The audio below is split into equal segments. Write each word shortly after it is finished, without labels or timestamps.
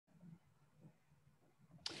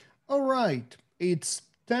All right, it's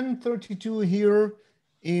 10:32 here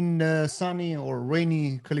in sunny or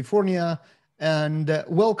rainy California, and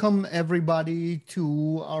welcome everybody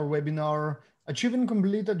to our webinar, Achieving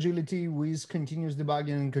Complete Agility with Continuous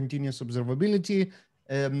Debugging and Continuous Observability.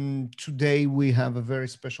 Today we have a very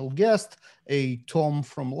special guest, a Tom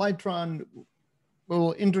from Lightrun.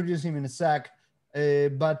 We'll introduce him in a sec,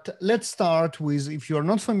 but let's start with, if you're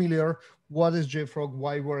not familiar, what is JFrog,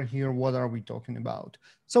 why we're here, what are we talking about?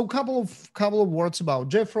 So a couple of words about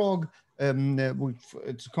JFrog.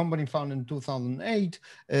 It's a company founded in 2008,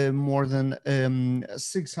 more than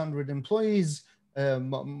 600 employees,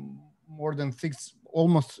 more than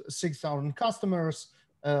almost 6,000 customers,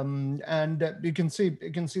 and you can see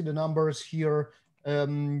the numbers here.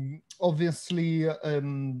 Obviously,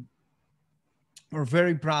 we're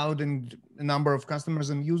very proud in the number of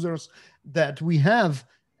customers and users that we have.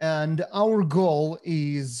 And our goal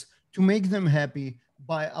is to make them happy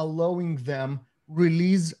by allowing them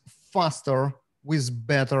release faster with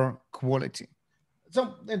better quality.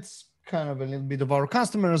 So it's kind of a little bit of our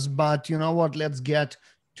customers, but you know what? Let's get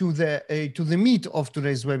to the meat of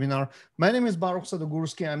today's webinar. My name is Baruch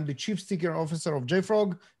Sadogursky. I'm the Chief Sticker Officer of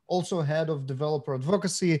JFrog, also head of developer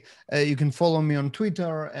advocacy. You can follow me on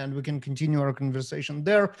Twitter and we can continue our conversation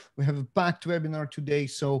there. We have a packed webinar today,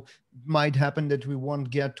 so it might happen that we won't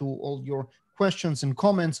get to all your questions and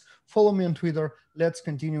comments. Follow me on Twitter. Let's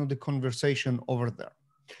continue the conversation over there.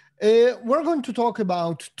 We're going to talk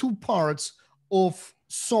about two parts of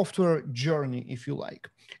software journey, if you like.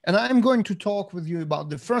 And I'm going to talk with you about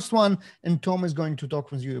the first one, and Tom is going to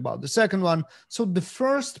talk with you about the second one. So the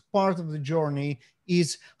first part of the journey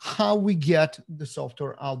is how we get the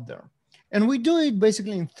software out there. And we do it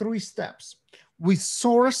basically in 3 steps. We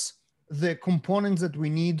source the components that we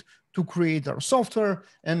need to create our software.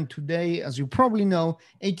 And today, as you probably know,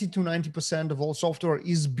 80 to 90% of all software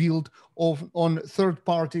is built on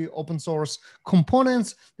third-party open source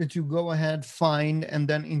components that you go ahead, find, and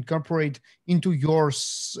then incorporate into your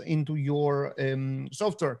software.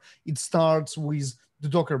 It starts with the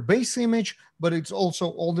Docker base image, but it's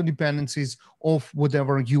also all the dependencies of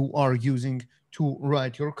whatever you are using to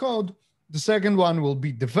write your code. The second one will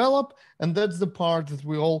be develop, and that's the part that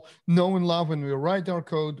we all know and love when we write our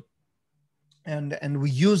code. And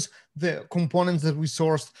we use the components that we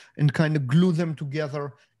sourced and kind of glue them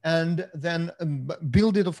together, and then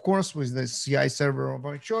build it, of course, with the CI server of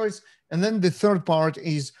our choice. And then the third part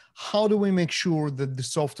is how do we make sure that the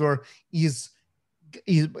software is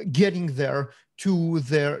getting there to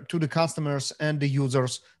the customers and the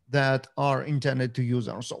users that are intended to use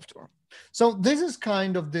our software. So this is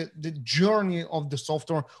kind of the journey of the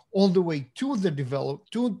software all the way to the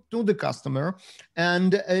to the customer.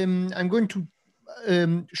 And I'm going to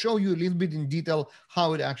show you a little bit in detail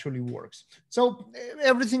how it actually works. So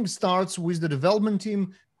everything starts with the development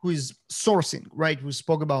team who is sourcing, right? We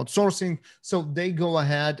spoke about sourcing. So they go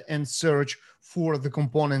ahead and search for the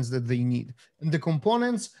components that they need. And the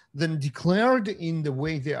components then declared in the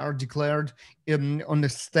way they are declared on the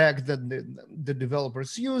stack that the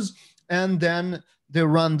developers use. And then they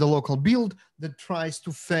run the local build that tries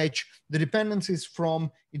to fetch the dependencies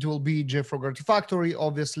from, it will be JFrog Artifactory,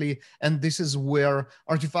 obviously, and this is where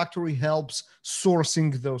Artifactory helps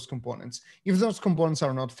sourcing those components. If those components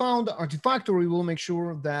are not found, Artifactory will make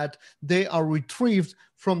sure that they are retrieved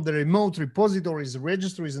from the remote repositories,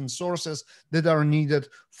 registries, and sources that are needed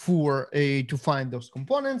for to find those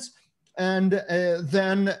components. And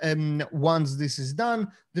then once this is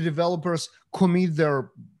done, the developers commit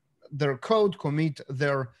their code, commit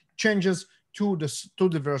their changes to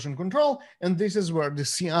the version control, and this is where the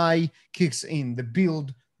CI kicks in, the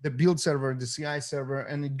build server, the CI server,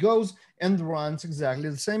 and it goes and runs exactly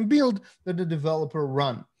the same build that the developer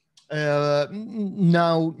run.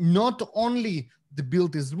 Now, not only the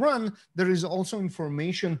build is run, there is also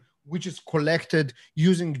information which is collected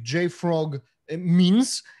using JFrog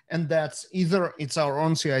means, and that's either it's our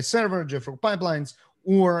own CI server, JFrog pipelines,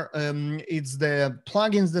 or it's the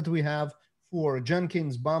plugins that we have for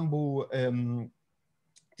Jenkins, Bamboo,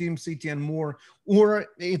 TeamCity, and more, or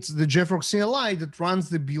it's the JFrog CLI that runs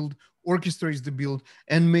the build, orchestrates the build,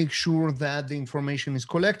 and makes sure that the information is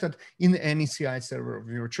collected in any CI server of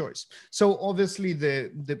your choice. So obviously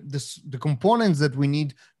the components that we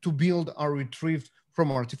need to build are retrieved from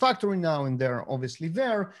Artifactory now, and they're obviously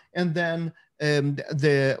there, and then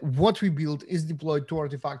what we build is deployed to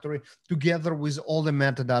Artifactory together with all the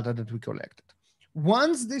metadata that we collected.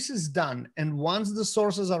 Once this is done, and once the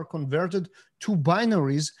sources are converted to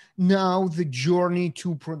binaries, now the journey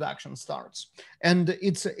to production starts. And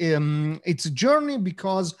it's a journey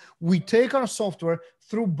because we take our software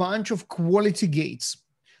through a bunch of quality gates.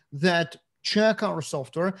 that check our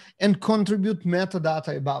software and contribute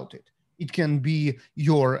metadata about it. It can be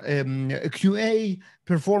your QA,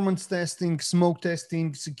 performance testing, smoke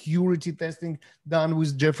testing, security testing done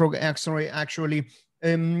with JFrog X-Ray actually,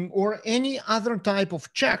 or any other type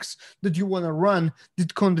of checks that you want to run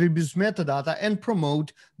that contributes metadata and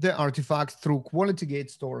promote the artifact through quality gate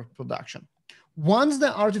store production. Once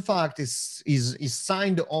the artifact is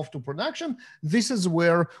signed off to production, this is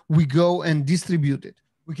where we go and distribute it.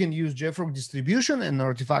 We can use JFrog distribution and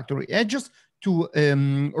Artifactory edges to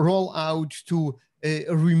roll out to a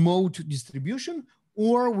remote distribution,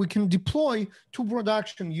 or we can deploy to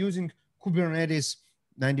production using Kubernetes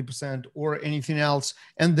 90% or anything else,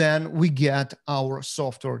 and then we get our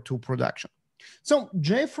software to production. So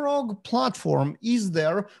JFrog platform is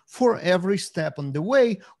there for every step on the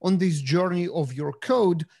way on this journey of your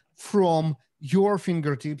code from your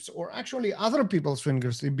fingertips, or actually other people's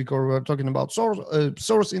fingertips, because we're talking about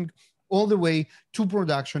sourcing all the way to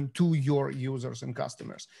production to your users and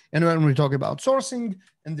customers. And when we talk about sourcing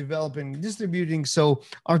and developing, distributing, so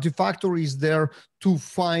Artifactory is there to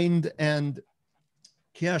find and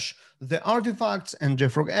cache the artifacts, and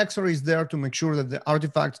JFrog X-Ray is there to make sure that the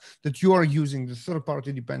artifacts that you are using, the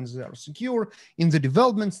third-party dependencies, are secure. In the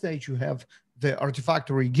development stage, you have the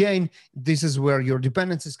Artifactory gain. This is where your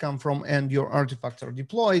dependencies come from and your artifacts are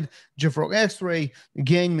deployed. JFrog X-Ray,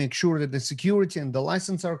 again, make sure that the security and the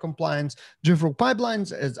license are compliant. JFrog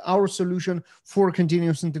Pipelines is our solution for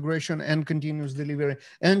continuous integration and continuous delivery.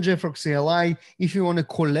 And JFrog CLI, if you want to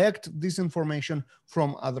collect this information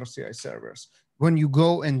from other CI servers. When you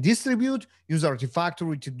go and distribute, use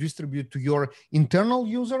Artifactory to distribute to your internal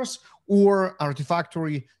users, or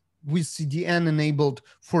Artifactory with CDN enabled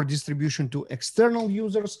for distribution to external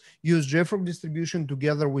users. Use JFrog distribution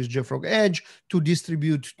together with JFrog Edge to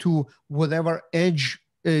distribute to whatever edge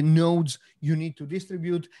nodes you need to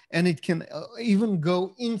distribute. And it can even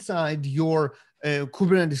go inside your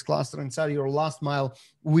Kubernetes cluster, inside your last mile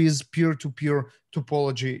with peer-to-peer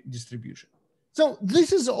topology distribution. So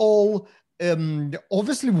this is all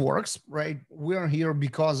obviously works, right? We are here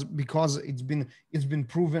because it's been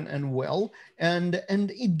proven and well, and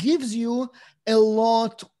it gives you a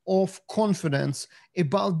lot of confidence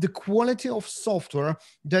about the quality of software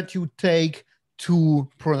that you take to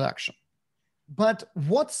production. But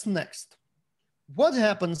what's next? What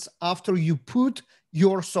happens after you put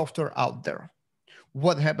your software out there?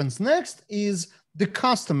 What happens next is the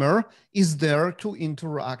customer is there to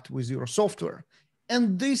interact with your software.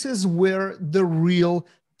 And this is where the real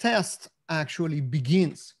test actually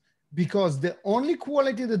begins, because the only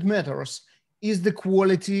quality that matters is the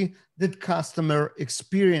quality that customer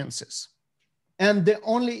experiences. And the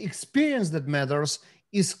only experience that matters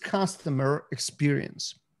is customer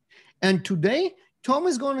experience. And today, Tom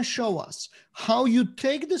is going to show us how you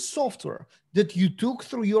take the software that you took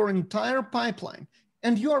through your entire pipeline,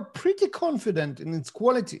 and you are pretty confident in its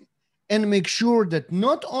quality, and make sure that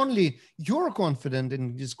not only you're confident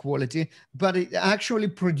in this quality, but it actually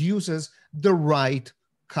produces the right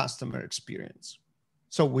customer experience.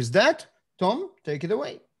 So with that, Tom, take it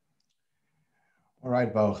away. All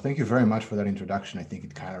right, Baruch, thank you very much for that introduction. I think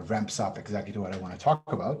it kind of ramps up exactly to what I want to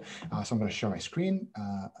talk about. So I'm going to share my screen.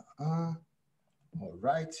 All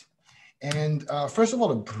right. And first of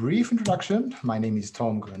all, a brief introduction. My name is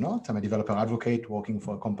Tom Granot. I'm a developer advocate working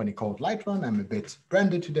for a company called Lightrun. I'm a bit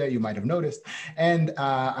branded today, you might have noticed. And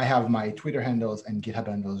I have my Twitter handles and GitHub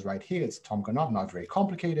handles right here. It's Tom Granot, not very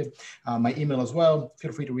complicated. My email as well.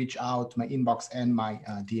 Feel free to reach out. My inbox and my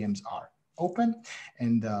DMs are open,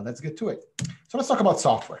 and let's get to it. So let's talk about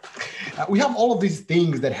software. We have all of these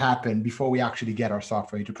things that happen before we actually get our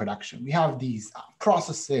software into production. We have these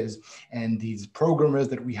processes and these programmers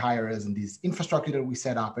that we hire and these infrastructure that we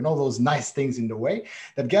set up and all those nice things in the way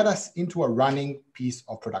that get us into a running piece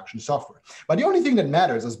of production software. But the only thing that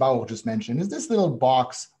matters, as Baruch just mentioned, is this little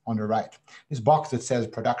box on the right, this box that says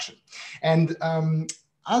production. And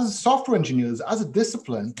as software engineers, as a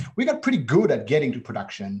discipline, we got pretty good at getting to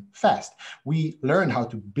production fast. We learn how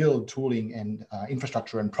to build tooling and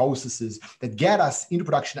infrastructure and processes that get us into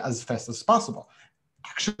production as fast as possible.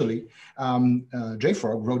 Actually,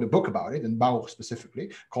 JFrog wrote a book about it, and Baruch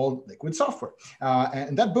specifically, called Liquid Software.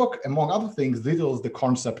 And that book, among other things, details the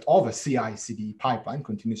concept of a CI/CD pipeline,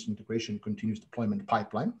 continuous integration, continuous deployment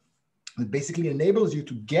pipeline. It basically enables you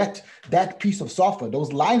to get that piece of software,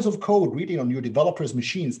 those lines of code written on your developers'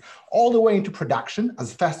 machines, all the way into production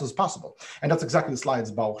as fast as possible. And that's exactly the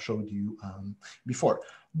slides Baruch showed you before.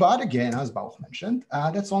 But again, as Baruch mentioned,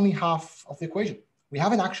 that's only half of the equation. We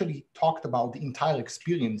haven't actually talked about the entire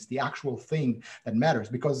experience, the actual thing that matters.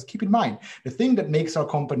 Because keep in mind, the thing that makes our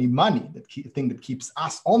company money, the thing that keeps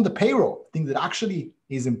us on the payroll, the thing that actually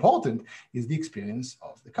is important is the experience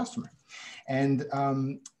of the customer. And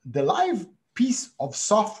the live piece of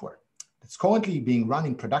software that's currently being run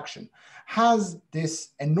in production has this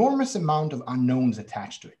enormous amount of unknowns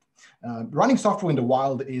attached to it. Running software in the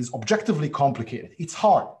wild is objectively complicated. It's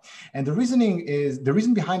hard. And the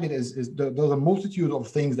reason behind it is there's a multitude of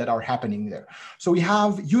things that are happening there. So we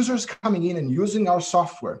have users coming in and using our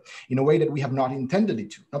software in a way that we have not intended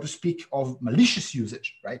it to, not to speak of malicious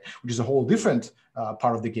usage, right? Which is a whole different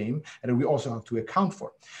part of the game and we also have to account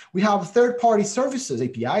for. We have third-party services,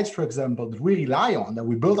 APIs, for example, that we rely on, that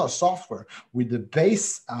we build our software with the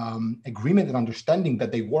base agreement and understanding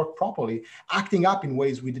that they work properly, acting up in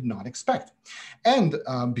ways we did not expect. And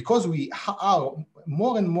because we are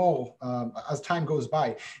more and more, as time goes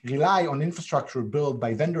by, rely on infrastructure built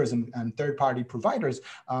by vendors and third-party providers,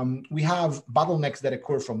 we have bottlenecks that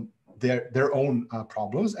occur from their own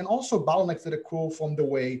problems, and also bottlenecks that occur from the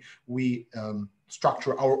way we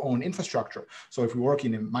structure our own infrastructure. So if we work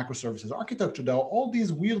in a microservices architecture, there are all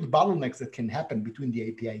these weird bottlenecks that can happen between the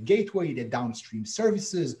API gateway, the downstream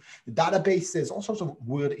services, the databases, all sorts of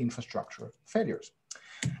weird infrastructure failures.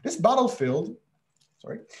 This battlefield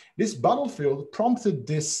prompted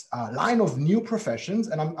this line of new professions,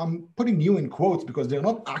 and I'm putting new in quotes because they're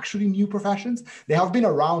not actually new professions. They have been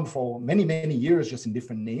around for many, many years, just in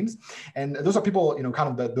different names. And those are people,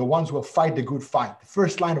 kind of the ones who will fight the good fight, the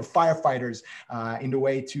first line of firefighters in the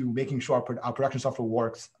way to making sure our production software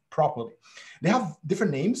works properly. They have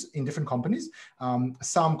different names in different companies.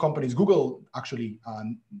 Some companies, Google actually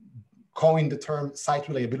coined the term site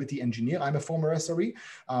reliability engineer. I'm a former SRE,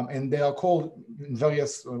 and they are called in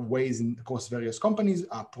various ways across various companies,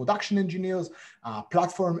 production engineers,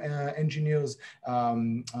 platform engineers,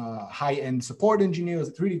 high-end support engineers.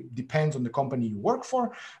 It really depends on the company you work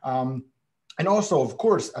for. And also, of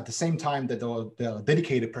course, at the same time that there are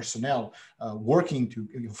dedicated personnel working to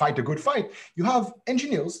fight a good fight, you have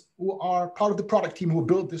engineers who are part of the product team who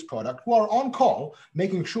built this product, who are on call,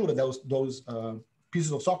 making sure that those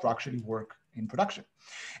pieces of software actually work in production.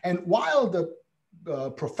 And while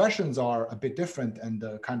the professions are a bit different and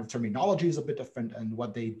the kind of terminology is a bit different and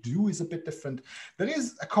what they do is a bit different, there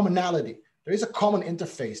is a commonality. There is a common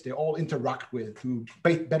interface they all interact with to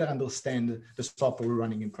better understand the software we're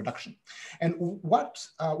running in production. And what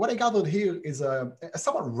I gathered here is a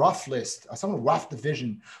somewhat rough list, a somewhat rough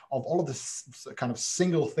division of all of the kind of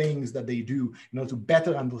single things that they do in order to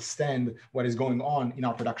better understand what is going on in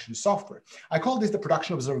our production software. I call this the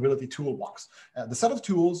production observability toolbox. The set of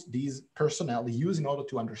tools these personnel use in order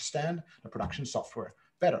to understand the production software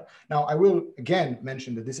better. Now, I will again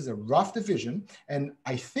mention that this is a rough division, and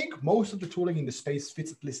I think most of the tooling in the space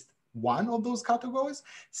fits at least one of those categories.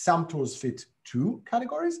 Some tools fit two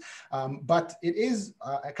categories, but it is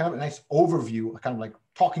a kind of a nice overview, kind of like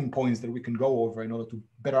talking points that we can go over in order to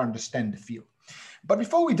better understand the field. But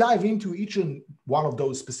before we dive into each and one of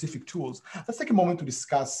those specific tools, let's take a moment to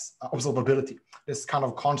discuss observability, this kind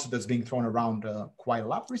of concept that's being thrown around quite a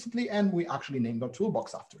lot recently, and we actually named our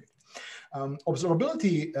toolbox after it.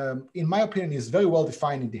 Observability, in my opinion, is very well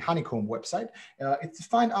defined in the Honeycomb website. It's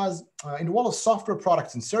defined as, in the world of software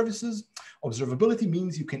products and services, observability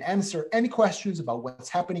means you can answer any questions about what's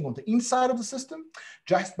happening on the inside of the system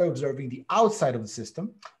just by observing the outside of the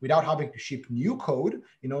system without having to ship new code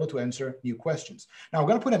in order to answer new questions. Now, I'm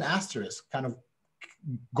going to put an asterisk, kind of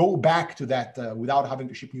go back to that without having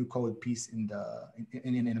to ship new code piece in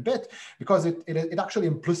a bit, because it actually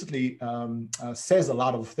implicitly says a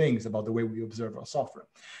lot of things about the way we observe our software.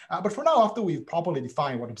 But for now, after we've properly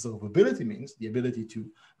defined what observability means, the ability to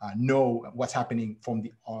know what's happening from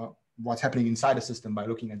what's happening inside the system by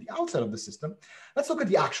looking at the outside of the system, let's look at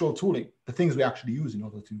the actual tooling, the things we actually use in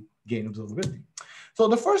order to gain observability. So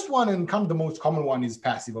the first one, and kind of the most common one, is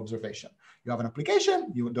passive observation. You have an application,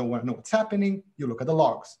 you don't want to know what's happening, you look at the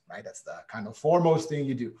logs, right? That's the kind of foremost thing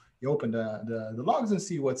you do. You open the logs and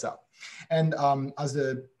see what's up. And as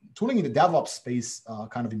the tooling in the DevOps space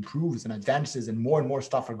kind of improves and advances and more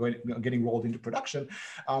stuff are getting rolled into production,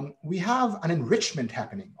 we have an enrichment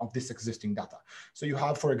happening of this existing data. So you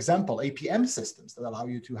have, for example, APM systems that allow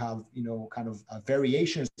you to have, kind of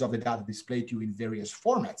variations of the data displayed to you in various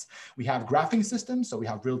formats. We have graphing systems, so we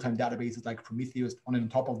have real-time databases like Prometheus on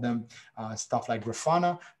top of them stuff like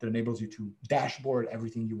Grafana that enables you to dashboard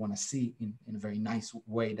everything you want to see in a very nice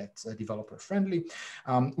way that's developer friendly.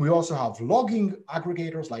 We also have logging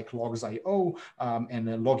aggregators like Logs.io and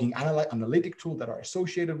a logging analytic tool that are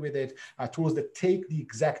associated with it, tools that take the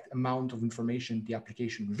exact amount of information the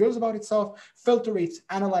application reveals about itself, filter it,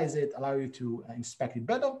 analyze it, allow you to inspect it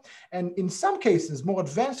better. And in some cases, more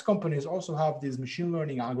advanced companies also have these machine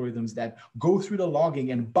learning algorithms that go through the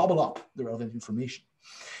logging and bubble up the relevant information.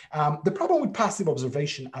 The problem with passive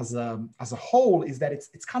observation as a whole is that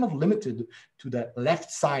it's kind of limited to the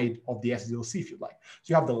left side of the SDLC, if you like.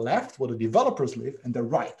 So you have the left where the developers live and the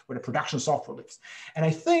right where the production software lives. And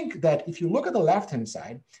I think that if you look at the left-hand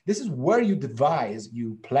side, this is where you devise,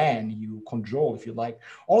 you plan, you control, if you like,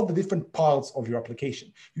 all the different parts of your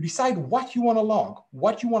application. You decide what you want to log,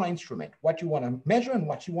 what you want to instrument, what you want to measure, and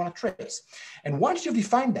what you want to trace. And once you've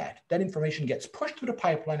defined that, that information gets pushed through the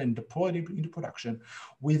pipeline and deployed into production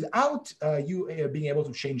without you being able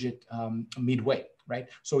to change it midway, right?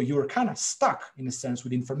 So you're kind of stuck in a sense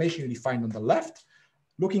with information you defined on the left,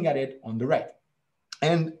 looking at it on the right.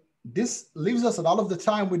 And this leaves us a lot of the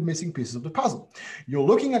time with missing pieces of the puzzle. You're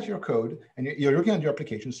looking at your code and you're looking at your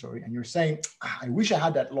application story and you're saying, I wish I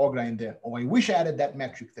had that log line there, or I wish I added that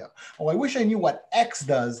metric there, or I wish I knew what X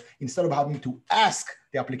does instead of having to ask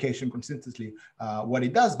the application consistently what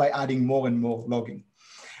it does by adding more and more logging.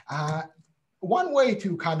 One way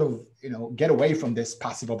to kind of get away from this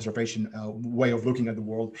passive observation way of looking at the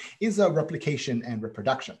world is replication and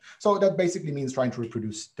reproduction. So that basically means trying to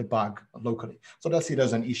reproduce the bug locally. So let's say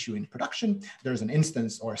there's an issue in production, there's an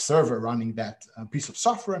instance or a server running that piece of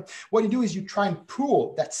software. What you do is you try and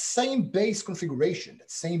pool that same base configuration,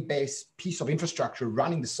 that same base piece of infrastructure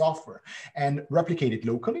running the software and replicate it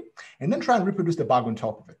locally, and then try and reproduce the bug on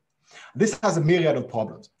top of it. This has a myriad of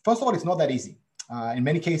problems. First of all, it's not that easy. In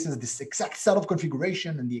many cases, this exact set of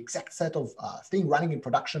configuration and the exact set of thing running in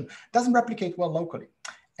production doesn't replicate well locally.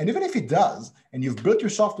 And even if it does, and you've built your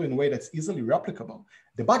software in a way that's easily replicable,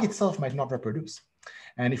 the bug itself might not reproduce.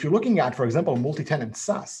 And if you're looking at, for example, multi-tenant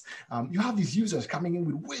SaaS, you have these users coming in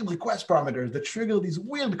with weird request parameters that trigger these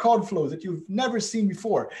weird code flows that you've never seen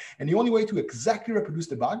before. And the only way to exactly reproduce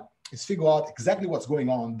the bug is figure out exactly what's going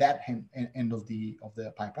on that end of the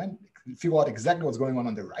pipeline, figure out exactly what's going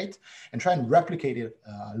on the right, and try and replicate it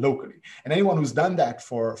locally. And anyone who's done that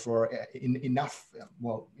for enough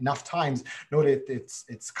times know that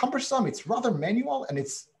it's cumbersome, it's rather manual, and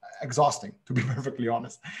it's exhausting, to be perfectly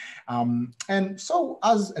honest. And so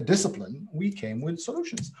as a discipline, we came with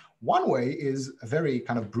solutions. One way is a very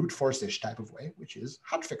kind of brute force-ish type of way, which is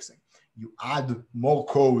hot fixing. You add more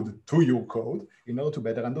code to your code in order to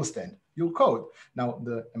better understand your code. Now,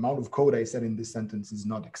 the amount of code I said in this sentence is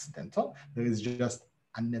not accidental. There is just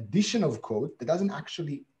an addition of code that doesn't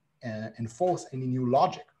actually enforce any new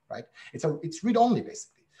logic, right? It's read-only,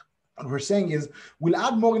 basically. What we're saying is we'll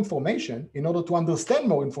add more information in order to understand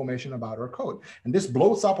more information about our code. And this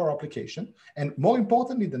blows up our application. And more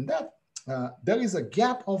importantly than that, there is a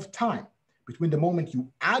gap of time between the moment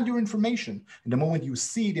you add your information and the moment you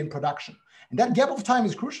see it in production. And that gap of time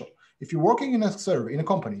is crucial. If you're working in a server, in a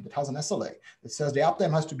company that has an SLA that says the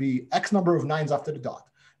uptime has to be X number of nines after the dot,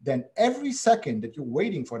 then every second that you're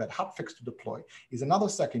waiting for that hotfix to deploy is another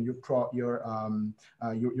second your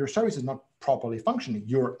service is not properly functioning.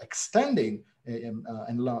 You're extending and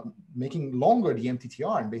making longer the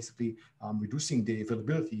MTTR and basically reducing the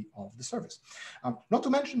availability of the service. Not to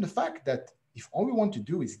mention the fact that if all we want to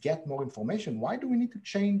do is get more information, why do we need to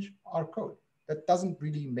change our code? That doesn't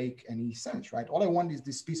really make any sense, right? All I want is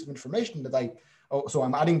this piece of information that so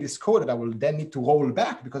I'm adding this code that I will then need to roll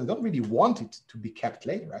back because I don't really want it to be kept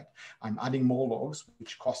later, right? I'm adding more logs,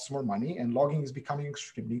 which costs more money, and logging is becoming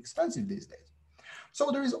extremely expensive these days.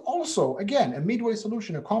 So there is also, again, a midway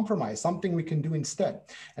solution, a compromise, something we can do instead,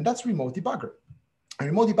 and that's remote debugger. A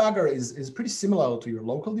remote debugger is pretty similar to your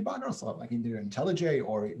local debugger, so like in your IntelliJ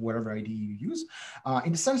or whatever IDE you use,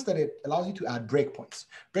 in the sense that it allows you to add breakpoints.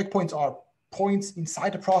 Breakpoints are points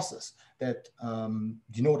inside the process that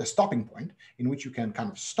denote a stopping point in which you can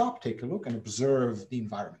kind of stop, take a look, and observe the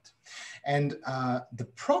environment. And the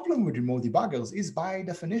problem with remote debuggers is, by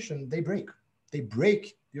definition, they break. They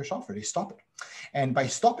break your software, they stop it. And by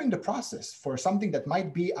stopping the process for something that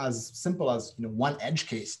might be as simple as one edge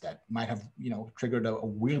case that might have triggered a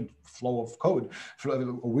weird flow of code,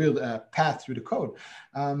 a weird path through the code,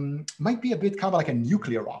 might be a bit kind of like a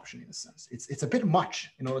nuclear option in a sense. It's a bit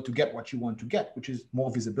much in order to get what you want to get, which is more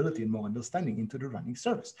visibility and more understanding into the running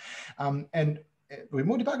service. And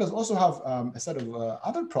remote debuggers also have a set of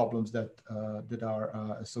other problems that that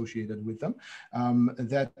are associated with them.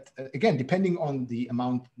 That again, depending on the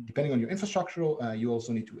amount, depending on your infrastructure, you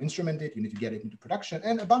also need to instrument it. You need to get it into production,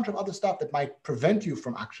 and a bunch of other stuff that might prevent you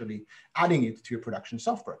from actually adding it to your production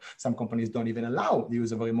software. Some companies don't even allow the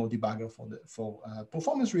use of a remote debugger for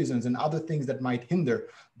performance reasons and other things that might hinder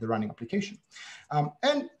the running application.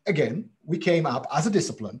 And again, we came up as a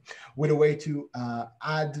discipline with a way to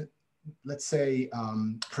add, let's say,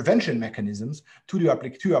 prevention mechanisms to the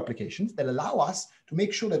applications that allow us to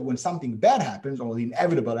make sure that when something bad happens, or the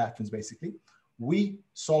inevitable happens, basically, we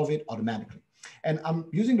solve it automatically. And I'm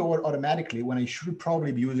using the word automatically when I should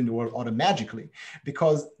probably be using the word automagically,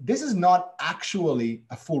 because this is not actually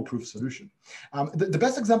a foolproof solution. The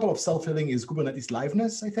best example of self-healing is Kubernetes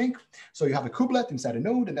liveness, I think. So you have a kubelet inside a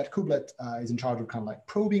node, and that kubelet is in charge of kind of like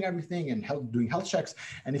probing everything and doing health checks.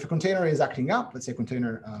 And if a container is acting up, let's say a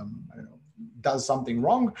container, I don't know, does something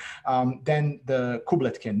wrong, then the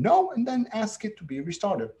kubelet can know and then ask it to be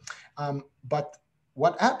restarted. But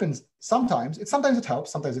what happens sometimes it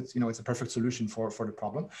helps, sometimes it's, it's a perfect solution for the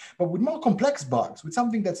problem. But with more complex bugs, with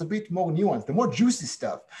something that's a bit more nuanced, the more juicy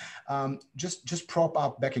stuff, just prop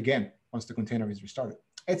up back again once the container is restarted.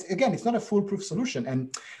 It's not a foolproof solution.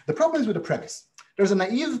 And the problem is with the premise. There's a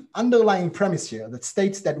naive underlying premise here that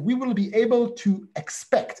states that we will be able to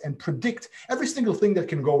expect and predict every single thing that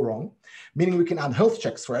can go wrong, meaning we can add health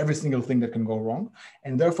checks for every single thing that can go wrong,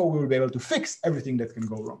 and therefore we will be able to fix everything that can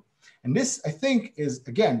go wrong. And this, I think, is,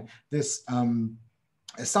 again, this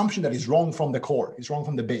assumption that is wrong from the core, is wrong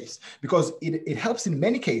from the base, because it helps in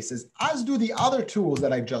many cases, as do the other tools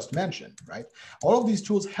that I just mentioned, right? All of these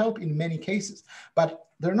tools help in many cases, but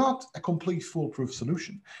they're not a complete foolproof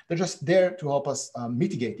solution. They're just there to help us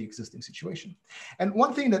mitigate the existing situation. And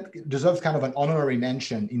one thing that deserves kind of an honorary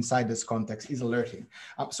mention inside this context is alerting.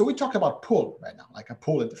 So we talked about pull right now, like a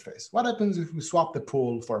pull interface. What happens if we swap the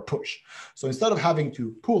pull for a push? So instead of having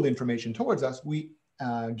to pull the information towards us, we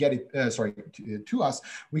get it, to us,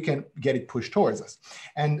 we can get it pushed towards us.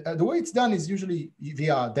 And the way it's done is usually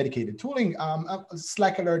via dedicated tooling.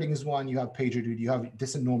 Slack alerting is one, you have PagerDuty, you have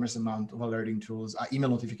this enormous amount of alerting tools, email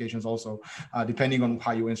notifications also, depending on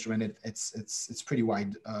how you instrument it, it's pretty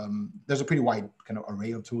wide. There's a pretty wide kind of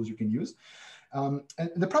array of tools you can use. And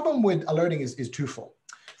the problem with alerting is twofold.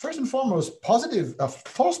 First and foremost,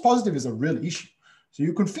 false positive is a real issue. So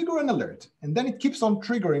you configure an alert, and then it keeps on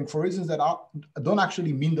triggering for reasons that don't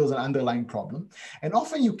actually mean there's an underlying problem. And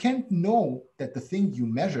often you can't know that the thing you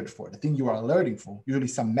measured for, the thing you are alerting for, usually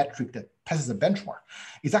some metric that passes a benchmark,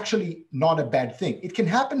 is actually not a bad thing. It can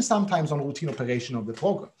happen sometimes on routine operation of the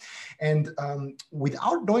program. And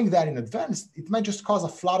without knowing that in advance, it might just cause a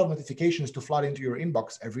flood of notifications to flood into your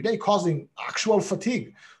inbox every day, causing actual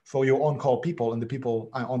fatigue for your on-call people and the people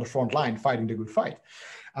on the front line fighting the good fight.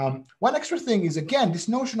 One extra thing is, again, this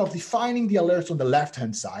notion of defining the alerts on the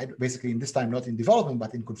left-hand side, basically in this time, not in development,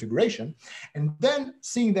 but in configuration, and then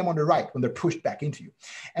seeing them on the right when they're pushed back into you.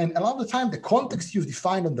 And a lot of the time, the context you've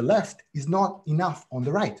defined on the left is not enough on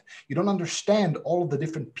the right. You don't understand all of the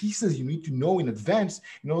different pieces you need to know in advance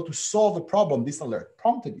in order to solve the problem this alert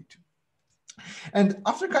prompted you to. And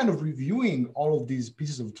after kind of reviewing all of these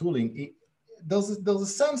pieces of tooling, there's a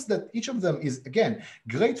sense that each of them is, again,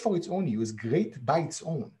 great for its own use, great by its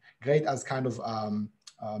own, great as kind of,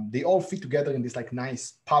 they all fit together in this like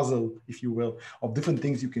nice puzzle, if you will, of different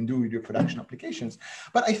things you can do with your production applications.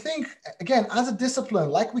 But I think, again, as a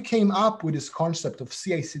discipline, like we came up with this concept of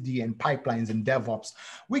CI/CD and pipelines and DevOps,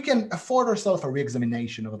 we can afford ourselves a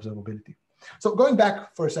re-examination of observability. So going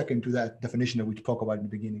back for a second to that definition that we spoke about in the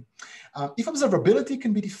beginning, if observability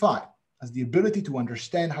can be defined as the ability to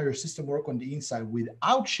understand how your system works on the inside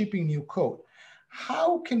without shipping new code,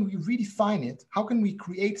 how can we redefine it? How can we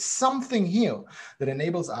create something here that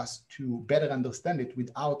enables us to better understand it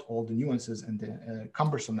without all the nuances and the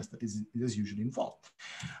cumbersomeness that is usually involved?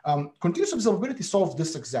 Continuous observability solves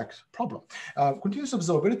this exact problem. Continuous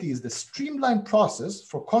observability is the streamlined process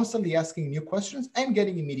for constantly asking new questions and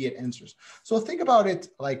getting immediate answers. So think about it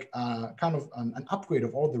like kind of an upgrade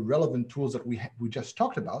of all the relevant tools that we just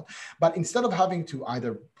talked about, but instead of having to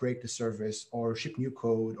either break the service or ship new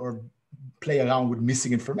code or play around with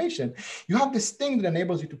missing information, you have this thing that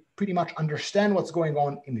enables you to pretty much understand what's going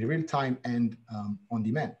on in real time and on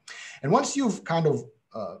demand. And once you've kind of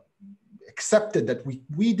accepted that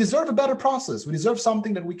we deserve a better process. We deserve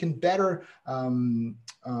something that we can better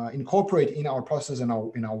incorporate in our process and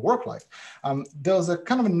in our work life. There's a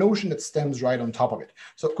kind of a notion that stems right on top of it.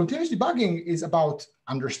 So continuous debugging is about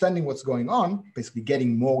understanding what's going on, basically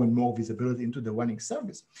getting more and more visibility into the running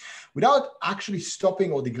service without actually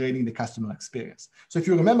stopping or degrading the customer experience. So if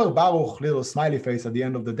you remember Baruch little smiley face at the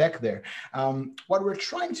end of the deck there, what we're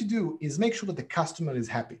trying to do is make sure that the customer is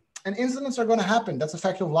happy. And incidents are going to happen. That's a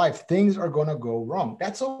fact of life. Things are going to go wrong.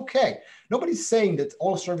 That's okay. Nobody's saying that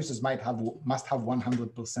all services must have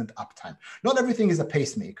 100% uptime. Not everything is a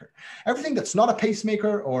pacemaker. Everything that's not a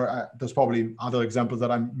pacemaker, or there's probably other examples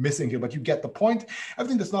that I'm missing here, but you get the point.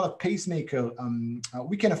 Everything that's not a pacemaker,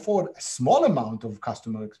 we can afford a small amount of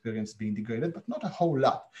customer experience being degraded, but not a whole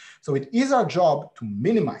lot. So it is our job to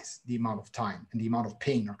minimize the amount of time and the amount of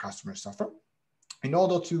pain our customers suffer, in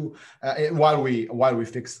order to while we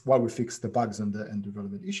fix the bugs and the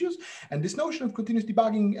relevant issues. And this notion of continuous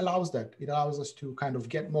debugging allows that. It allows us to kind of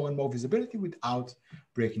get more and more visibility without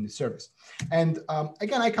breaking the service. And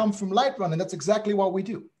again, I come from Lightrun, and that's exactly what we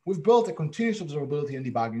do. We've built a continuous observability and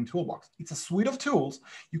debugging toolbox. It's a suite of tools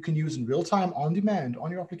you can use in real time, on demand,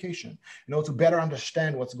 on your application, in order to better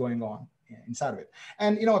understand what's going on inside of it.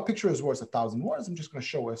 And a picture is worth 1,000 words. I'm just going to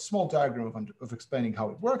show a small diagram of explaining how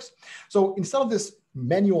it works. So instead of this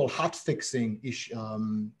manual hot fixing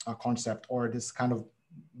concept, or this kind of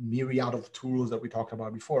myriad of tools that we talked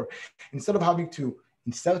about before, instead of having to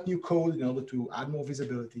insert new code in order to add more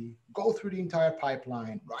visibility, go through the entire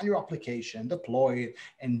pipeline, run your application, deploy it,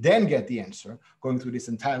 and then get the answer, going through this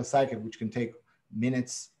entire cycle, which can take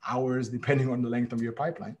minutes, hours, depending on the length of your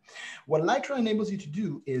pipeline. What Lightrun enables you to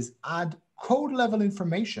do is add code level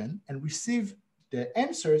information and receive the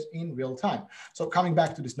answers in real time. So coming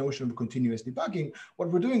back to this notion of continuous debugging, what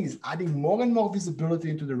we're doing is adding more and more visibility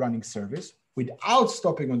into the running service without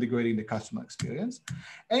stopping or degrading the customer experience.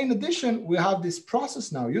 And in addition, we have this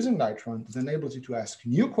process now using Lightrun that enables you to ask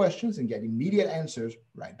new questions and get immediate answers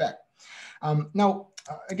right back. Now,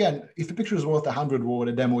 again, if a picture is worth 100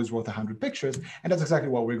 words, a demo is worth 100 pictures, and that's exactly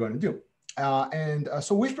what we're going to do.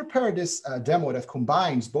 So we've prepared this demo that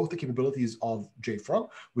combines both the capabilities of JFrog,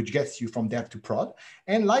 which gets you from dev to prod,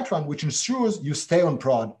 and Lightrun, which ensures you stay on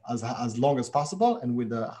prod as long as possible and with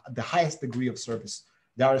the highest degree of service,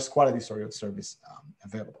 the highest quality, of service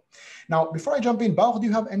available. Now, before I jump in, Baruch, do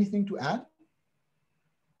you have anything to add?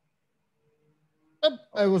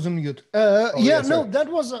 I was on mute. No, that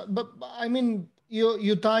was, but I mean,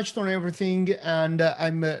 you touched on everything, and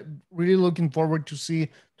I'm really looking forward to see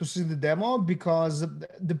the demo, because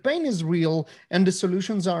the pain is real and the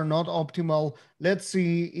solutions are not optimal. Let's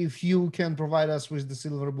see if you can provide us with the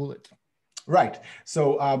silver bullet. Right.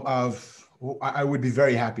 So I would be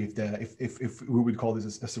very happy if we would call this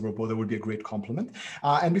a silver bullet. That would be a great compliment.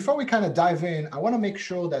 And before we kind of dive in, I want to make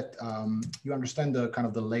sure that you understand the kind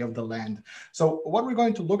of the lay of the land. So what we're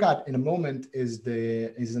going to look at in a moment is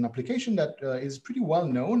an application that is pretty well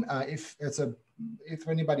known. If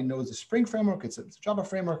anybody knows the Spring framework, it's a Java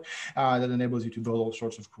framework that enables you to build all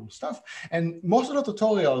sorts of cool stuff. And most of the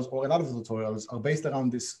tutorials, or a lot of the tutorials, are based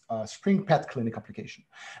around this Spring Pet Clinic application.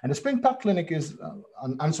 And the Spring Pet Clinic is,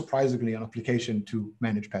 unsurprisingly, an application to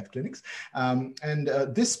manage pet clinics.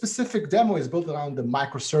 This specific demo is built around the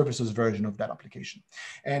microservices version of that application.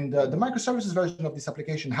 And the microservices version of this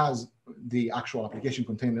application has the actual application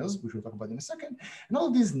containers, which we'll talk about in a second, and all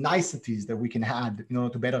of these niceties that we can add in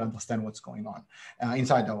order to better understand what's going on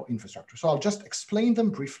inside our infrastructure. So I'll just explain them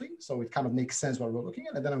briefly so it kind of makes sense what we're looking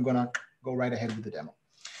at, and then I'm going to go right ahead with the demo.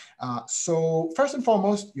 So first and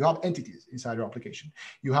foremost, you have entities inside your application.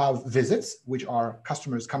 You have visits, which are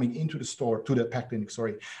customers coming into the store, to the pet clinic,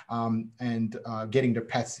 and getting their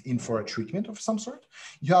pets in for a treatment of some sort.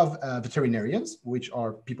 You have veterinarians, which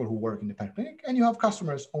are people who work in the pet clinic, and you have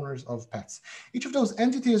customers, owners of pets. Each of those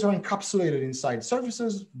entities are encapsulated inside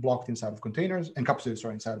services, blocked inside of containers,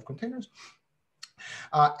 encapsulated inside of containers.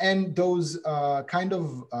 And those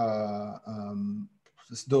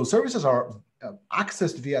those services are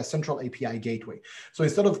accessed via a central API gateway. So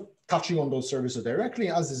instead of touching on those services directly,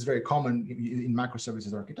 as is very common in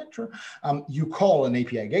microservices architecture, you call an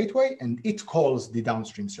API gateway and it calls the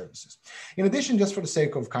downstream services. In addition, just for the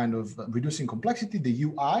sake of kind of reducing complexity, the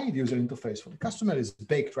UI, the user interface for the customer, is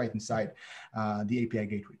baked right inside the API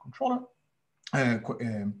gateway container. And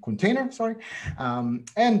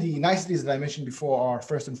the niceties that I mentioned before are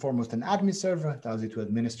first and foremost an admin server that allows you to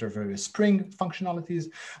administer various Spring functionalities.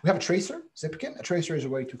 We have a tracer, Zipkin. A tracer is a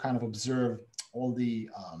way to kind of observe all the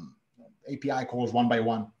API calls one by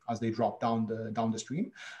one as they drop down the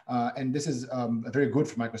stream. And this is very good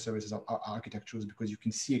for microservices architectures because you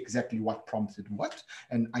can see exactly what prompted what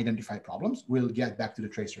and identify problems. We'll get back to the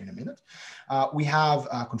tracer in a minute. We have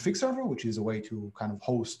a config server, which is a way to kind of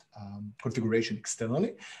host configuration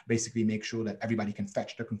externally, basically make sure that everybody can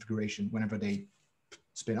fetch the configuration whenever they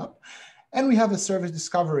spin up. And we have a service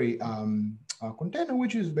discovery container,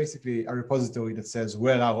 which is basically a repository that says,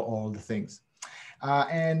 where are all the things?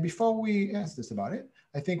 And before we, yes, that's about it.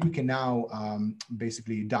 I think we can now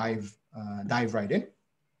basically dive right in.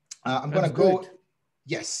 I'm going to go.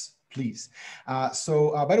 Yes, please.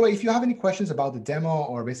 So by the way, if you have any questions about the demo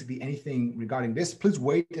or basically anything regarding this, please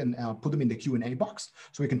wait and put them in the Q&A box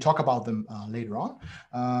so we can talk about them later on.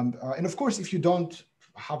 And of course, if you don't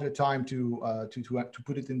have the time to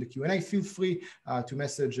put it in the Q&A, feel free to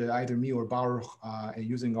message either me or Baruch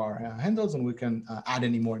using our handles, and we can add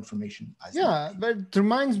any more information. Yeah, but it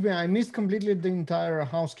reminds me, I missed completely the entire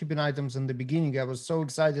housekeeping items in the beginning. I was so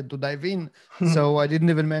excited to dive in, so I didn't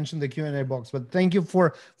even mention the Q&A box. But thank you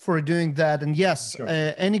for doing that. And yes, sure.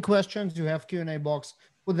 Any questions you have Q&A box,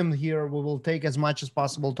 put them here. We will take as much as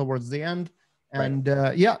possible towards the end. And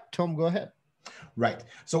right. Yeah, Tom, go ahead. Right.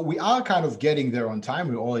 So we are kind of getting there on time.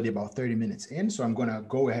 We're already about 30 minutes in. So I'm going to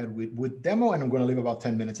go ahead with demo, and I'm going to leave about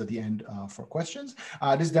 10 minutes at the end for questions.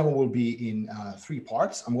 This demo will be in 3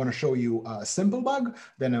 parts. I'm going to show you a simple bug,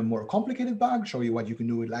 then a more complicated bug, show you what you can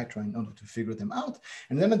do with Lightrun in order to figure them out.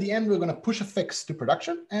 And then at the end, we're going to push a fix to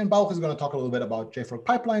production. And Baruch is going to talk a little bit about JFrog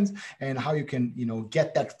pipelines and how you can,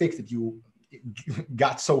 get that fix that you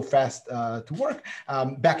got so fast to work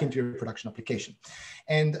back into your production application.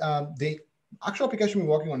 And the actual application we're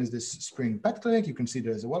working on is this Spring Pet Clinic. You can see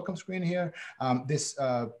there's a welcome screen here. This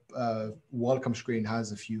welcome screen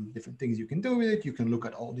has a few different things you can do with it. You can look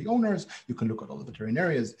at all the owners. You can look at all the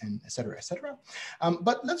veterinarians, and et cetera, et cetera.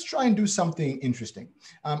 But let's try and do something interesting.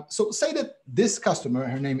 So say that this customer,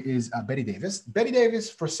 her name is Betty Davis. Betty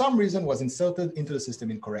Davis, for some reason, was inserted into the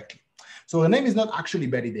system incorrectly. So her name is not actually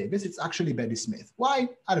Betty Davis. It's actually Betty Smith. Why?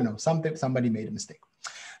 I don't know. Somebody made a mistake.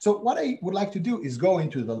 So what I would like to do is go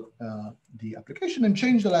into the application and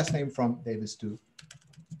change the last name from Davis to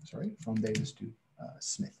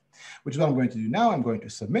Smith, which is what I'm going to do now. I'm going to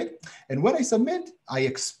submit. And when I submit, I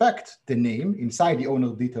expect the name inside the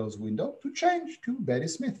owner details window to change to Betty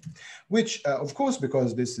Smith, which of course,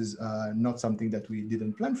 because this is not something that we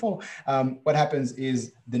didn't plan for, what happens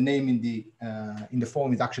is the name in the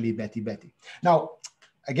form is actually Betty. Now,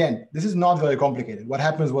 again, this is not very complicated. What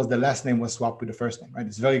happens was the last name was swapped with the first name, right?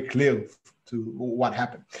 It's very clear to what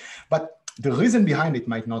happened. But the reason behind it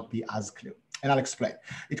might not be as clear. And I'll explain.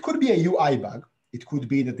 It could be a UI bug. It could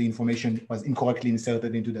be that the information was incorrectly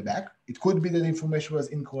inserted into the back. It could be that the information was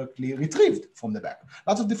incorrectly retrieved from the back.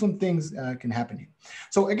 Lots of different things can happen here.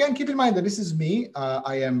 So again, keep in mind that this is me.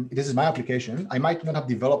 This is my application. I might not have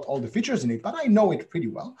developed all the features in it, but I know it pretty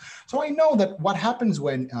well. So I know that what happens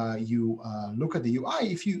when you look at the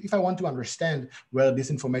UI, if I want to understand where this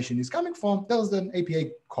information is coming from, there's an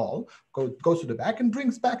API call, goes to the back and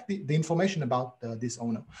brings back the information about this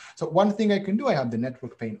owner. So one thing I can do, I have the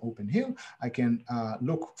network pane open here. I can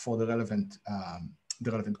look for the relevant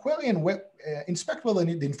query and inspect whether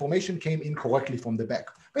the information came in correctly from the back.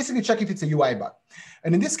 Basically check if it's a UI bug.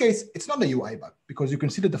 And in this case, it's not a UI bug because you can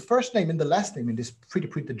see that the first name and the last name in this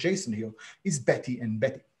pre-printed JSON here is Betty and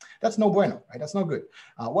Betty. That's no bueno, right? That's not good.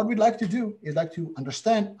 What we'd like to do is like to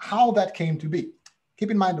understand how that came to be. Keep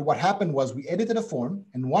in mind that what happened was we edited a form,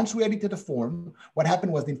 and once we edited a form, what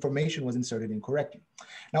happened was the information was inserted incorrectly.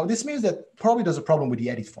 Now, this means that probably there's a problem with the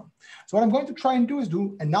edit form. So what I'm going to try and do is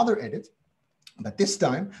do another edit, but this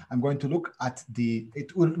time I'm going to look at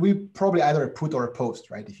it will be probably either a put or a post,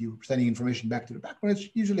 right? If you're sending information back to the background, it's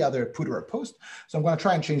usually either a put or a post. So I'm going to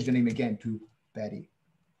try and change the name again to Betty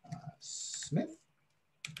Smith.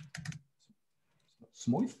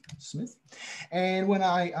 Smith. And when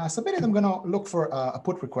I submit it, I'm going to look for a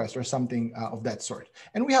put request or something of that sort.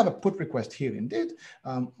 And we have a put request here indeed.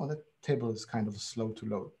 Well, that table is kind of slow to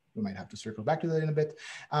load. We might have to circle back to that in a bit.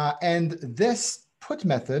 And this put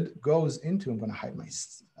method goes into, I'm going to hide my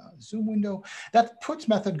Zoom window. That put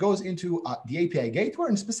method goes into the API gateway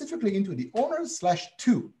and specifically into the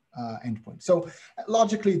owners/to endpoint. So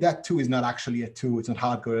logically, that to is not actually a to. It's not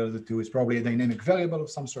hardcoded as a to. It's probably a dynamic variable of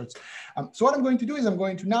some sorts. So what I'm going to do is I'm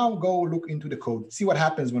going to now go look into the code, see what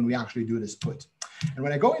happens when we actually do this put. And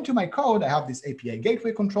when I go into my code, I have this API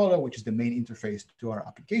gateway controller, which is the main interface to our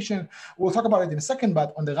application. We'll talk about it in a second,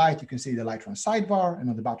 but on the right, you can see the Lightrun sidebar, and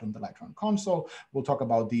on the bottom, the Lightrun console. We'll talk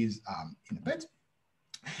about these in a bit.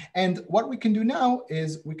 And what we can do now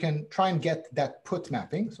is we can try and get that put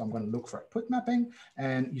mapping. So I'm going to look for a put mapping,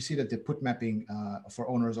 and you see that the put mapping for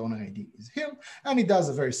owner's owner ID is here. And it does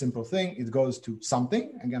a very simple thing. It goes to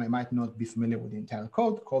something. Again, I might not be familiar with the entire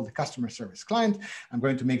code, called the customer service client. I'm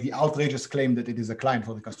going to make the outrageous claim that it is a client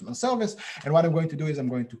for the customer service. And what I'm going to do is I'm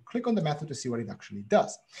going to click on the method to see what it actually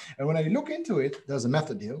does. And when I look into it, there's a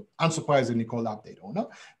method here, unsurprisingly called update owner,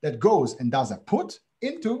 that goes and does a put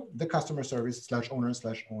into the customer service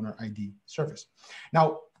 /owner ID service.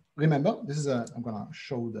 Now, remember, this is I'm going to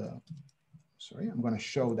show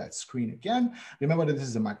that screen again. Remember that this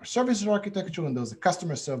is a microservices architecture, and there's a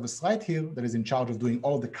customer service right here that is in charge of doing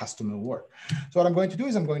all the customer work. So what I'm going to do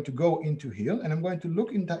is I'm going to go into here, and I'm going to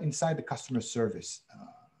look inside the customer service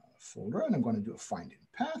folder, and I'm going to do a find in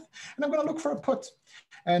path, and I'm going to look for a put.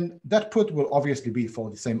 And that put will obviously be for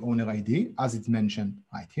the same owner ID as it's mentioned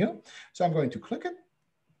right here. So I'm going to click it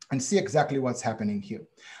and see exactly what's happening here.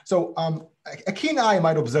 So a keen eye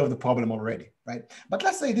might observe the problem already, right? But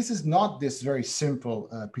let's say this is not this very simple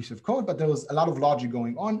piece of code, but there was a lot of logic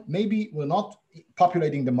going on. Maybe we're not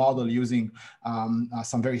populating the model using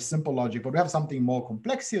some very simple logic, but we have something more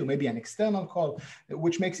complex here, maybe an external call,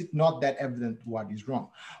 which makes it not that evident what is wrong.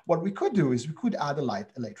 What we could do is we could add a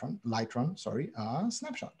Lightrun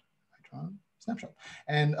snapshot. Snapshot.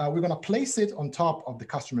 And we're going to place it on top of the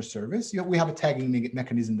customer service. We have a tagging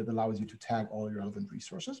mechanism that allows you to tag all your relevant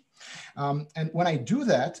resources. And when I do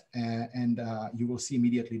that, you will see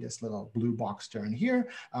immediately this little blue box turn here.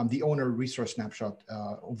 The owner resource snapshot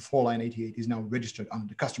for line 88 is now registered under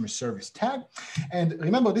the customer service tag. And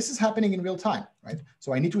remember, this is happening in real time, right?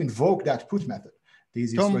 So I need to invoke that put method. The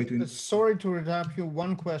easiest Tom, way to... sorry to interrupt you.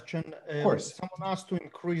 One question. Of course. Someone asked to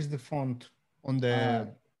increase the font on the...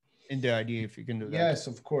 in the idea, if you can do that. Yes,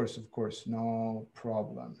 of course, no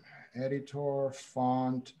problem. Editor,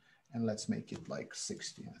 font, and let's make it like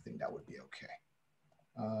 60. I think that would be okay.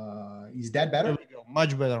 Is that better? There we go.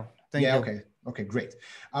 Much better. Thank you. Okay. Okay, great.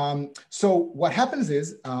 So what happens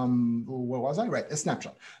is, where was I? Right, a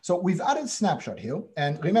snapshot. So we've added snapshot here.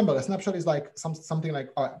 And remember, a snapshot is like something like,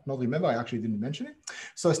 not remember, I actually didn't mention it.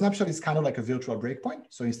 So a snapshot is kind of like a virtual breakpoint.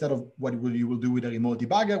 So instead of what you will do with a remote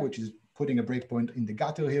debugger, which is putting a breakpoint in the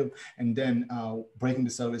gutter here, and then breaking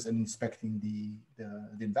the service and inspecting the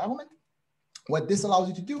environment. What this allows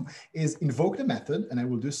you to do is invoke the method, and I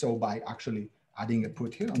will do so by actually adding a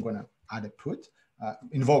put here. I'm going to add a put,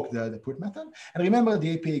 invoke the put method. And remember,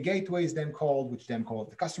 the API gateway is then called, which then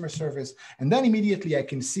called the customer service. And then immediately I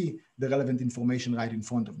can see the relevant information right in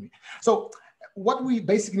front of me. So what we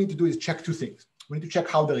basically need to do is check two things. We need to check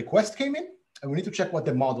how the request came in, and we need to check what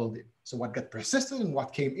the model did. So what got persisted and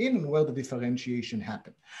what came in and where the differentiation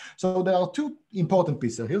happened. So there are two important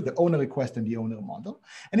pieces here, the owner request and the owner model.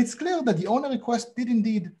 And it's clear that the owner request did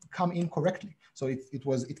indeed come in correctly. So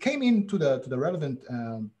it came into the relevant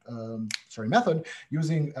method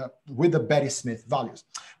using with the Betty Smith values.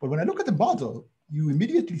 But when I look at the model, you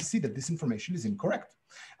immediately see that this information is incorrect.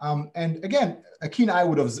 And again, a keen eye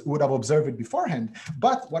would have observed it beforehand.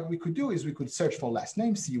 But what we could do is we could search for last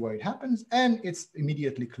name, see where it happens, and it's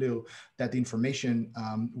immediately clear that the information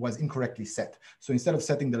was incorrectly set. So instead of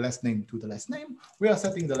setting the last name to the last name, we are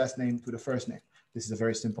setting the last name to the first name. This is a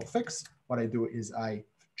very simple fix. What I do is I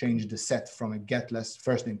change the set from a get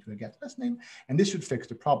first name to a get last name, and this should fix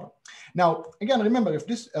the problem. Now, again, remember, if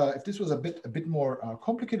this was a bit more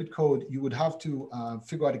complicated code, you would have to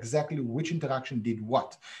figure out exactly which interaction did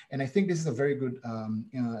what. And I think this is a very good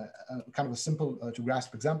kind of a simple to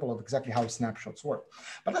grasp example of exactly how snapshots work.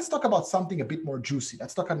 But let's talk about something a bit more juicy.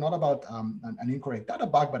 Let's talk not about an incorrect data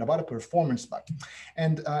bug, but about a performance bug.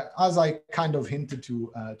 And as I kind of hinted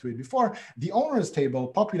to it before, the owners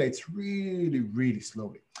table populates really, really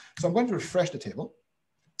slowly. So I'm going to refresh the table.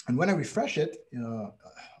 And when I refresh it, oh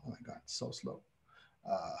my God, it's so slow.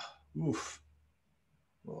 Oof.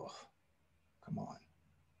 Oh, come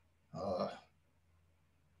on.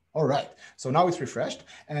 All right, so now it's refreshed.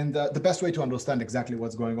 And the best way to understand exactly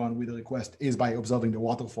what's going on with the request is by observing the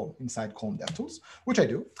waterfall inside Chrome DevTools, which I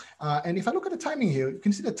do. And if I look at the timing here, you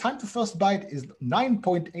can see the time to first byte is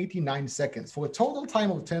 9.89 seconds for a total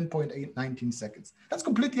time of 10.19 seconds. That's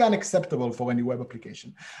completely unacceptable for any web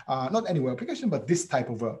application. Not any web application, but this type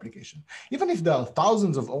of web application. Even if there are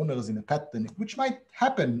thousands of owners in a pattern, which might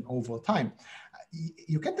happen over time,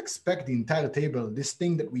 you can't expect the entire table, this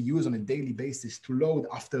thing that we use on a daily basis, to load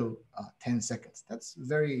after 10 seconds. That's a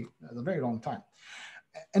very long time.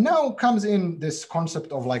 And now comes in this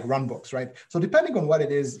concept of like runbooks, right? So depending on what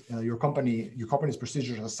it is your company's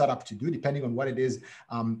procedures are set up to do, depending on what it is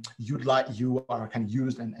you are kind of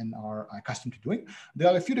used and are accustomed to doing,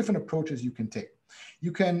 there are a few different approaches you can take.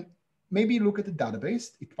 You can maybe look at the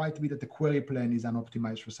database. It might be that the query plan is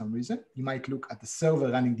unoptimized for some reason. You might look at the server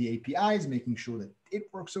running the APIs, making sure that it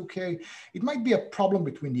works okay. It might be a problem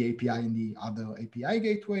between the API and the other API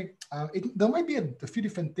gateway. There might be a few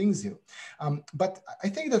different things here. But I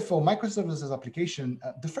think that for microservices application,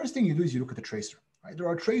 the first thing you do is you look at the tracer. Right? There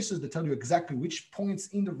are tracers that tell you exactly which points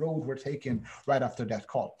in the road were taken right after that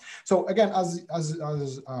call. So again, as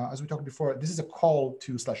we talked before, this is a call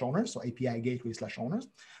to /owners, so API gateway /owners.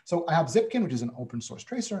 So I have Zipkin, which is an open source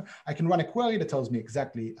tracer. I can run a query that tells me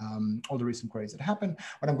exactly all the recent queries that happened.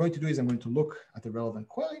 What I'm going to do is I'm going to look at the relevant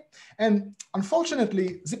query. And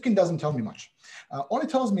unfortunately, Zipkin doesn't tell me much. All it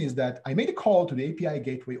tells me is that I made a call to the API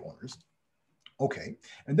gateway owners. Okay,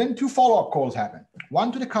 and then 2 follow-up calls happen,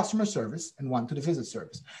 one to the customer service and one to the visit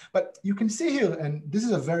service. But you can see here, and this is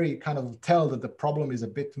a very kind of tell that the problem is a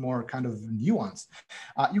bit more kind of nuanced.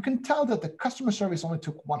 You can tell that the customer service only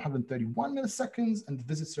took 131 milliseconds and the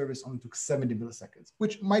visit service only took 70 milliseconds,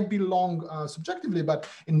 which might be long subjectively, but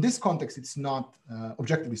in this context, it's not,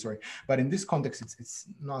 objectively, sorry, but in this context, it's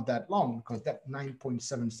not that long because that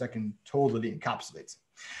 9.7 second totally encapsulates it.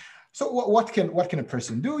 So what can a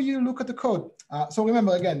person do? You look at the code. So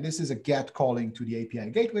remember, again, this is a GET calling to the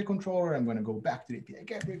API gateway controller. I'm going to go back to the API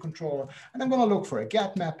gateway controller, and I'm going to look for a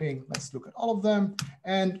GET mapping. Let's look at all of them.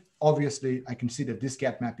 And obviously, I can see that this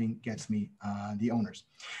GET mapping gets me the owners.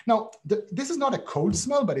 Now, this is not a code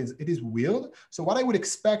smell, but it is weird. So what I would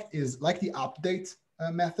expect is like the update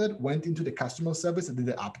method went into the customer service and did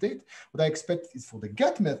the update. What I expect is for the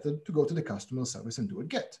GET method to go to the customer service and do a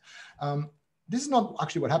GET. This is not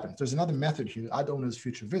actually what happens. There's another method here, add owners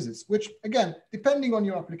future visits, which again, depending on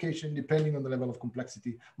your application, depending on the level of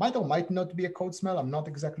complexity, might or might not be a code smell. I'm not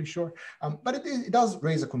exactly sure, but it does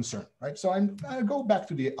raise a concern, right? So I go back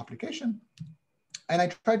to the application and I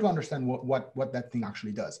try to understand what that thing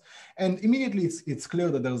actually does. And immediately it's clear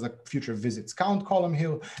that there's a future visits count column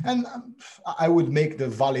here. And I would make the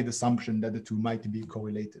valid assumption that the two might be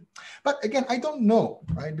correlated. But again, I don't know,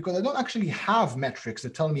 right? Because I don't actually have metrics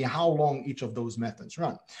that tell me how long each of those methods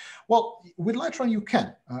run. Well, with Lightrun, you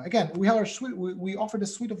can. Again, we offer a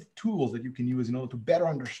suite of tools that you can use in order to better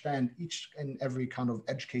understand each and every kind of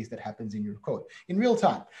edge case that happens in your code in real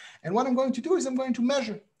time. And what I'm going to do is I'm going to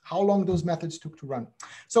measure how long those methods took to run.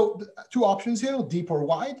 So 2 options here, deep or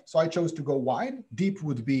wide. So I chose to go wide. Deep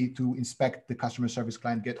would be to inspect the customer service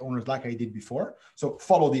client get owners like I did before. So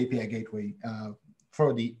follow the API gateway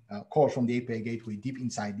for the call from the API gateway deep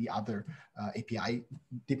inside the other API,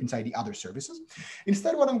 deep inside the other services.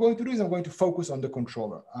 Instead, what I'm going to do is I'm going to focus on the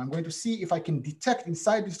controller. I'm going to see if I can detect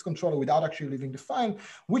inside this controller without actually leaving the file,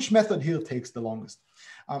 which method here takes the longest.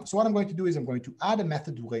 So what I'm going to do is I'm going to add a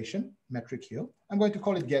method duration metric here. I'm going to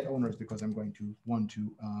call it get owners because I'm going to want to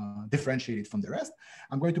differentiate it from the rest.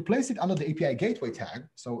 I'm going to place it under the API gateway tag.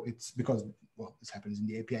 So it's because, well, this happens in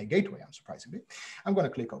the API gateway, unsurprisingly. I'm going to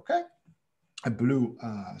click OK. A blue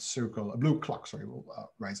circle, a blue clock, sorry,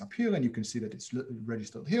 will rise up here, and you can see that it's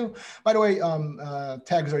registered here. By the way,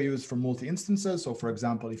 tags are used for multi-instances. So for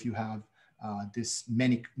example, if you have this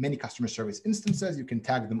many customer service instances, you can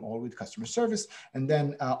tag them all with customer service, and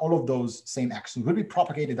then all of those same actions will be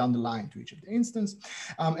propagated down the line to each of the instance.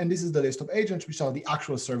 And this is the list of agents, which are the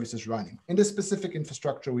actual services running. In this specific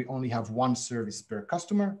infrastructure, we only have 1 service per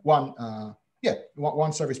customer, one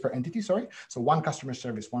service per entity, sorry. So 1 customer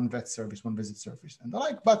service, 1 vet service, 1 visit service, and the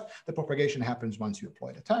like, but the propagation happens once you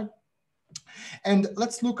apply the tag. And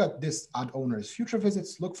let's look at this add owners future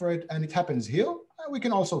visits, look for it, and it happens here. We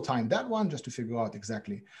can also time that one just to figure out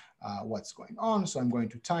exactly what's going on. So I'm going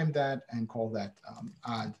to time that and call that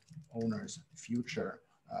add owners future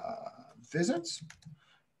visits.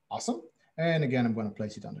 Awesome. And again, I'm going to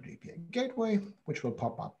place it under the API gateway, which will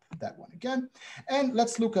pop up that one again. And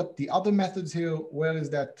let's look at the other methods here. Where is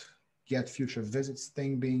that get future visits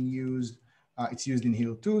thing being used? It's used in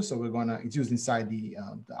here too. So it's used inside the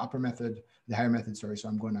upper method, the higher method, sorry. So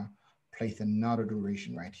I'm going to place another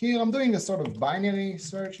duration right here. I'm doing a sort of binary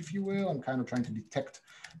search, if you will. I'm kind of trying to detect,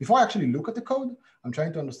 before I actually look at the code, I'm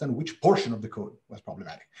trying to understand which portion of the code was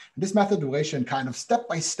problematic. And this method duration kind of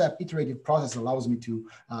step-by-step iterative process allows me to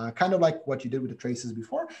kind of like what you did with the traces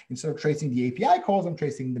before. Instead of tracing the API calls, I'm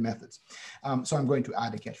tracing the methods. So I'm going to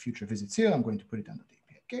add a get future visits here. I'm going to put it under the API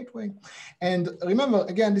gateway. And remember,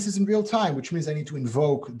 again, this is in real time, which means I need to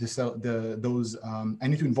invoke I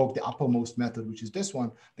need to invoke the uppermost method, which is this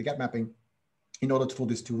one, the get mapping, in order for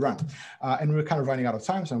this to run. And we're kind of running out of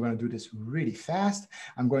time, so I'm going to do this really fast.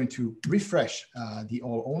 I'm going to refresh the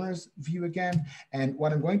all owners view again. And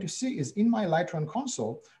what I'm going to see is in my Lightrun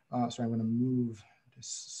console, so I'm going to move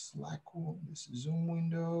this Zoom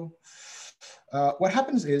window. What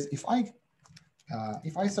happens is if I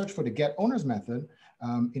if I search for the get owners method,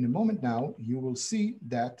 in a moment now, you will see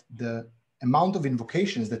that the amount of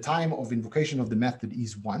invocations, the time of invocation of the method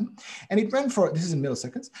is 1. And it ran for, this is in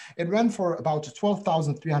milliseconds, it ran for about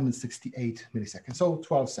 12,368 milliseconds, so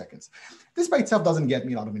 12 seconds. This by itself doesn't get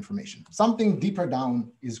me a lot of information. Something deeper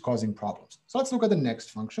down is causing problems. So let's look at the next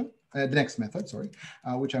function, the next method, sorry,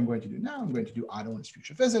 which I'm going to do now. I'm going to do add owners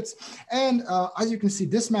future visits. And as you can see,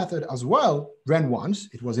 this method as well ran once,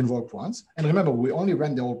 it was invoked once. And remember, we only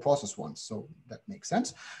ran the whole process once, so that makes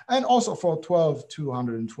sense. And also for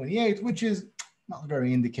 12,228, which is not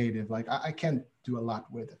very indicative, like I can't do a lot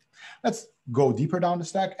with it. Let's go deeper down the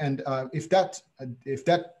stack. And if that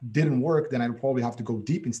didn't work, then I'll probably have to go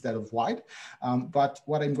deep instead of wide. But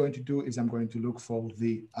what I'm going to do is I'm going to look for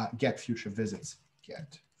the get future visits,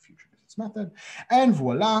 get future visits method. And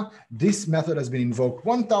voila, this method has been invoked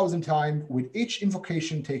 1,000 times with each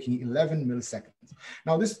invocation taking 11 milliseconds.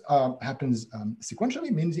 Now this happens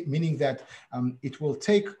sequentially, meaning that it will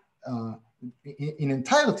take in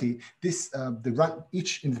entirety, this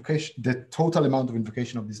each invocation, the total amount of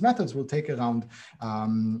invocation of these methods will take around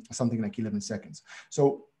something like 11 seconds.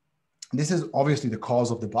 So this is obviously the cause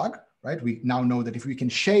of the bug, right? We now know that if we can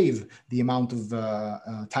shave the amount of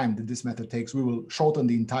time that this method takes, we will shorten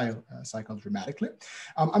the entire cycle dramatically.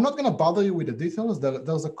 I'm not going to bother you with the details.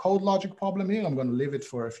 There's a code logic problem here. I'm going to leave it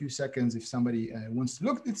for a few seconds if somebody wants to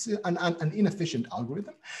look. It's an inefficient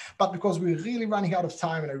algorithm, but because we're really running out of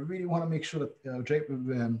time and I really want to make sure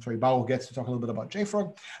that Baruch gets to talk a little bit about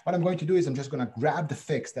JFrog, what I'm going to do is I'm just going to grab the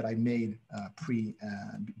fix that I made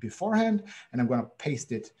beforehand, and I'm going to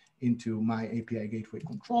paste it into my API gateway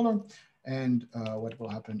controller. And what will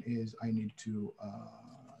happen is I need to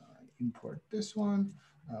import this one,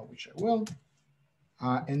 which I will.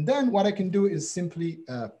 And then what I can do is simply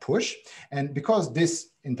push. And because this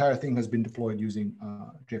entire thing has been deployed using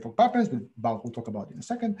JFrog pipelines, which Baruch will talk about in a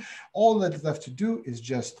second, all that's left to do is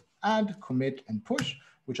just add, commit, and push,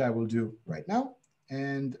 which I will do right now.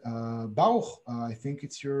 And Baruch, I think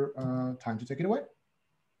it's your time to take it away.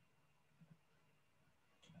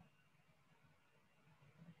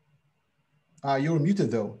 You're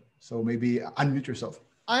muted though, so maybe unmute yourself.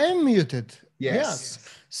 I am muted. Yes.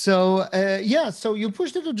 So so you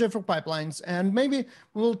pushed it to JFrog pipelines, and maybe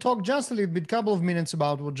we'll talk just a little bit, couple of minutes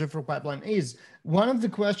about what JFrog pipeline is. One of the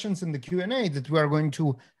questions in the Q&A that we are going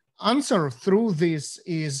to answer through this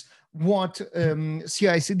is what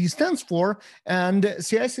CI/CD stands for, and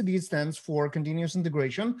CI/CD stands for continuous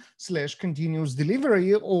integration / continuous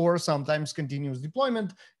delivery, or sometimes continuous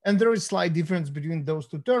deployment. And there is slight difference between those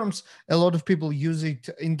two terms. A lot of people use it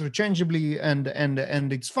interchangeably, and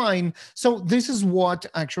it's fine. So this is what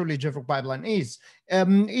actually JFrog pipeline is.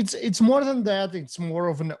 It's more than that. It's more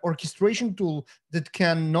of an orchestration tool that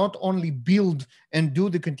can not only build and do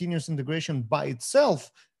the continuous integration by itself,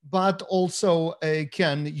 but also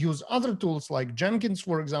can use other tools like Jenkins,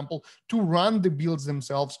 for example, to run the builds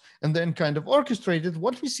themselves and then kind of orchestrate it.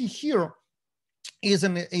 What we see here is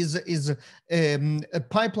a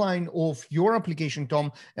pipeline of your application,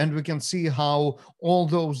 Tom, and we can see how all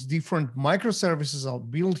those different microservices are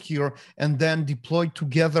built here and then deployed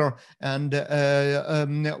together. And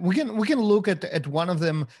we can look at one of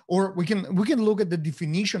them, or we can look at the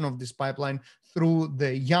definition of this pipeline through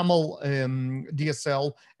the YAML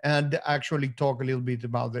DSL and actually talk a little bit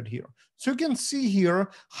about that here. So you can see here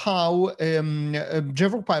how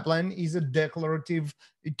JFrog pipeline is a declarative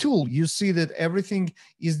tool. You see that everything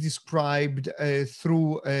is described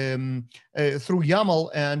through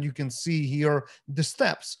YAML, and you can see here the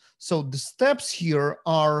steps. So the steps here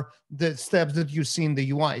are the steps that you see in the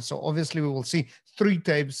UI. So obviously we will see 3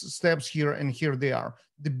 steps here, and here they are: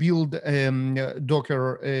 the build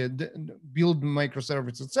Docker, build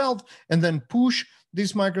microservice itself, and then push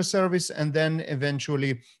this microservice, and then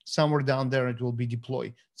eventually somewhere down there it will be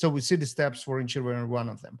deployed. So we see the steps for each and every one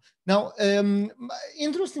of them. Now,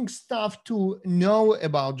 interesting stuff to know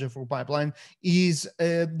about JFrog pipeline is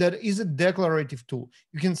that is a declarative tool.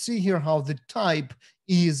 You can see here how the type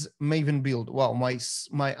is Maven build. Wow, my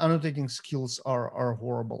annotating skills are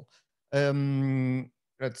horrible.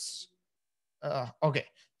 Okay.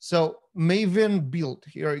 So Maven build,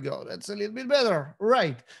 here we go. That's a little bit better,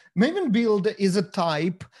 right? Maven build is a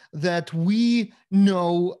type that we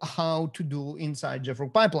know how to do inside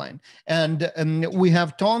JFrog pipeline. And we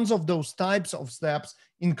have tons of those types of steps,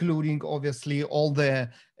 including obviously all the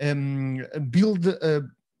build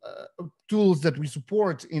tools that we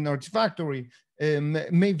support in Artifactory,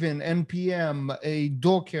 Maven, NPM,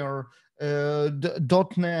 Docker,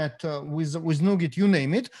 .NET, with NuGet, you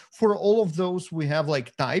name it. For all of those, we have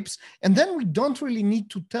like types, and then we don't really need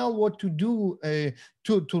to tell what to do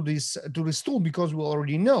to this tool because we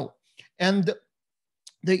already know. And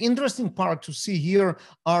the interesting part to see here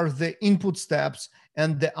are the input steps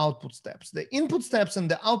and the output steps. The input steps and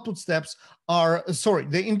the output steps are,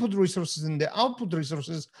 the input resources and the output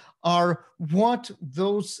resources are what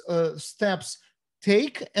those steps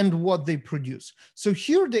take and what they produce. So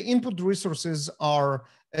here the input resources are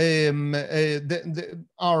the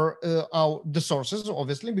sources,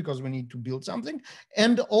 obviously, because we need to build something,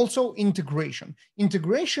 and also integration.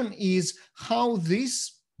 Integration is how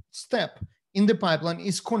this step in the pipeline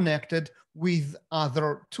is connected with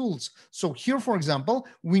other tools. So here, for example,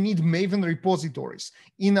 we need Maven repositories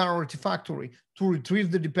in our Artifactory to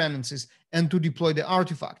retrieve the dependencies and to deploy the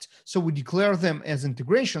artifacts. So we declare them as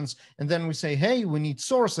integrations, and then we say, hey, we need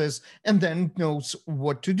sources, and then it knows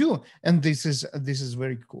what to do. And this is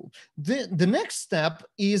very cool. The next step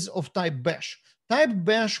is of type bash. Type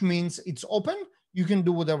bash means it's open. You can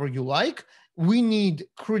do whatever you like. We need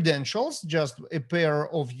credentials, just a pair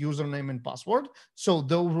of username and password. So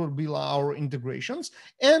those will be our integrations.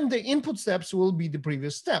 And the input steps will be the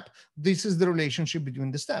previous step. This is the relationship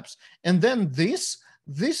between the steps. And then this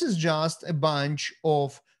is just a bunch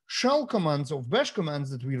of shell commands, of bash commands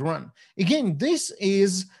that we run. Again, this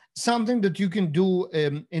is something that you can do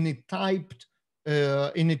in a typed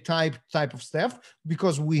type of step,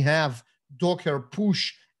 because we have Docker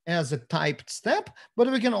push as a typed step,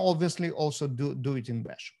 but we can obviously also do it in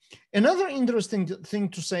bash. Another interesting thing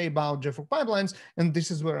to say about JFrog pipelines, and this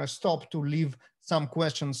is where I stop to leave some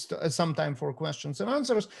questions, some time for questions and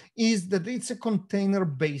answers, is that it's a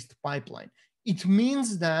container-based pipeline. It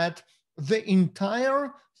means that the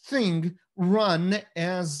entire thing run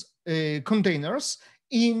as containers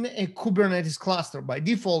in a Kubernetes cluster by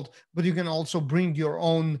default, but you can also bring your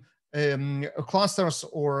own clusters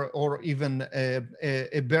or even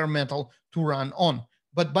a bare metal to run on.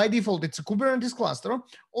 But by default, it's a Kubernetes cluster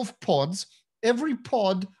of pods. Every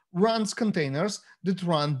pod runs containers that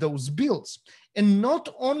run those builds. And not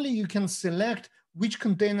only you can select which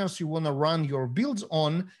containers you want to run your builds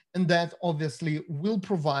on, and that obviously will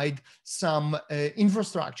provide some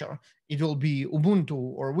infrastructure. It will be Ubuntu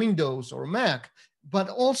or Windows or Mac, but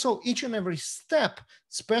also each and every step,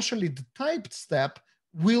 especially the typed step,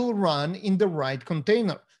 will run in the right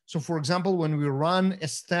container. So for example, when we run a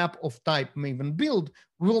step of type Maven build,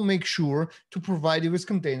 we'll make sure to provide you with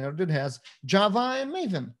container that has Java and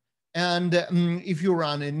Maven. And if you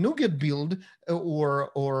run a NuGet build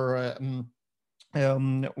or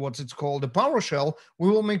what's it called, a PowerShell, we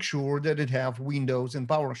will make sure that it have Windows and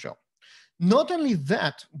PowerShell. Not only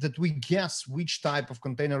that we guess which type of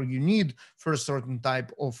container you need for a certain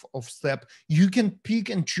type of step, you can pick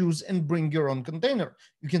and choose and bring your own container.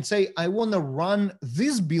 You can say, I want to run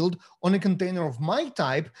this build on a container of my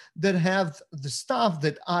type that have the stuff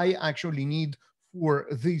that I actually need for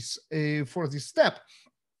this step.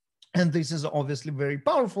 And this is obviously very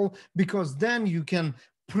powerful, because then you can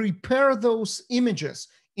prepare those images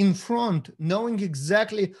in front, knowing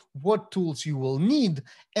exactly what tools you will need,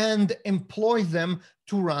 and employ them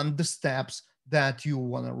to run the steps that you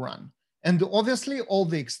want to run. And obviously, all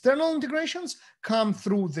the external integrations come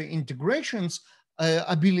through the integrations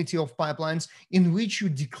ability of pipelines, in which you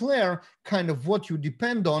declare kind of what you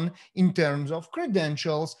depend on in terms of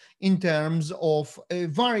credentials, in terms of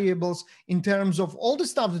variables, in terms of all the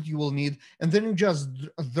stuff that you will need, and then you just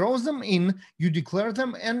throw them in, you declare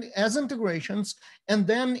them and as integrations, and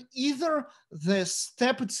then either the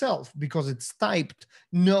step itself, because it's typed,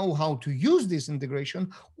 know how to use this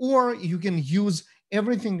integration, or you can use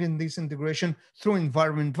everything in this integration through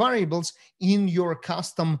environment variables in your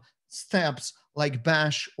custom steps like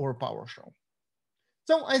Bash or PowerShell.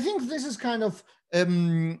 So I think this is kind of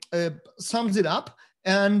sums it up.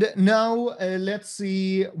 And now let's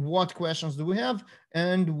see what questions do we have,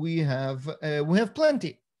 and we have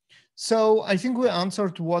plenty. So I think we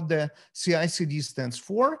answered what the CI/CD stands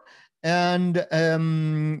for, and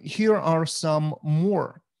here are some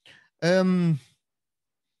more. Okay,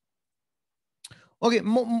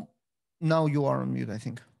 now you are on mute, I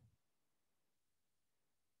think.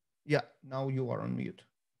 Yeah, now you are on mute.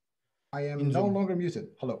 I am no longer muted.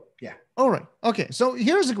 Hello. Yeah. All right. Okay. So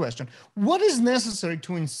here's the question. What is necessary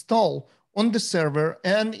to install on the server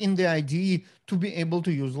and in the IDE to be able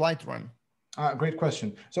to use Lightrun? Great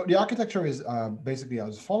question. So the architecture is basically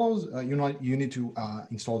as follows. You need to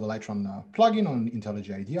install the Lightrun plugin on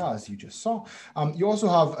IntelliJ IDEA, as you just saw. You also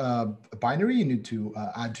have a binary you need to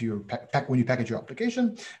add to your when you package your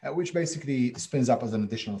application, which basically spins up as an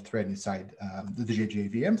additional thread inside the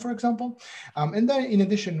JVM, for example. And then in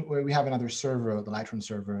addition, we have another server, the Lightrun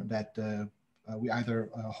server, that we either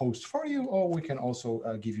host for you, or we can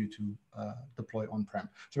also give you to deploy on-prem.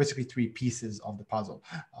 So basically 3 pieces of the puzzle.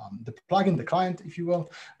 The plugin, the client, if you will,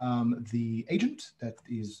 the agent that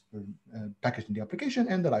is packaged in the application,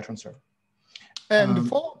 and the Lightrun server. And the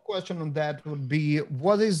follow-up question on that would be,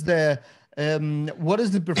 what is the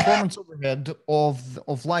performance overhead of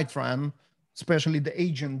Lightrun, especially the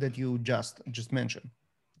agent that you just mentioned?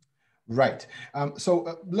 Right.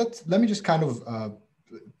 So let me just kind of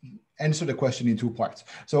answer the question in 2 parts.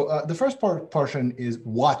 So the first portion is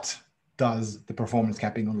what does the performance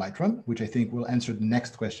capping on Lightrun, which I think will answer the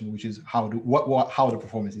next question, which is how the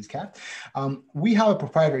performance is capped. We have a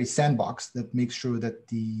proprietary sandbox that makes sure that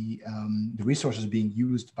the resources being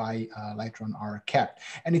used by Lightrun are capped,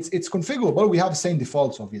 and it's configurable. We have the same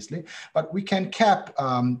defaults, obviously, but we can cap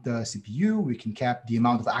the CPU. We can cap the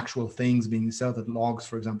amount of actual things being inserted, logs,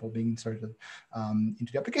 for example, being inserted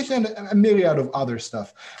into the application, and a myriad of other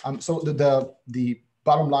stuff. So the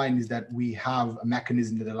bottom line is that we have a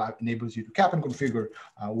mechanism that enables you to cap and configure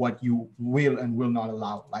what you will and will not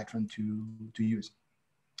allow Lightrun to use.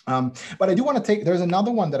 But I do want to take, there's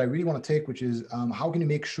another one that I really want to take, which is how can you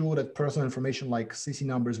make sure that personal information like CC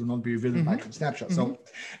numbers will not be revealed in Lightrun snapshot? So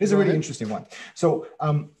this is a really interesting one. So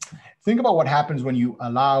think about what happens when you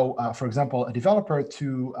allow, for example, a developer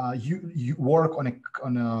to you work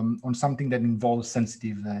on something that involves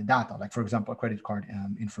sensitive data, like, for example, a credit card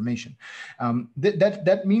information.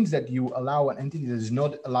 That means that you allow an entity that is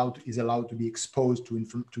not allowed to be exposed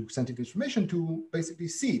to sensitive information to basically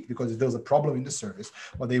see it, because if there's a problem in the service,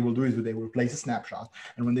 what they will do is they will place a snapshot,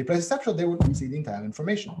 and when they place a snapshot, they will see the entire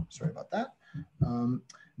information. Sorry about that.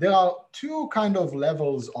 There are 2 kind of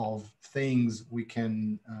levels of things we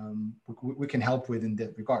can help with in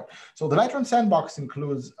that regard. So the Lightrun sandbox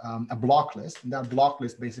includes a block list, and that block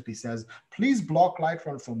list basically says, please block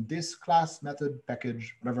Lightrun from this class, method,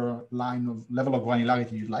 package, whatever level of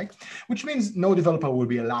granularity you'd like, which means no developer will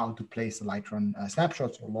be allowed to place a Lightrun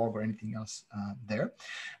snapshots or log or anything else there.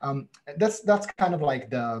 That's kind of like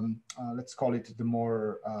the let's call it the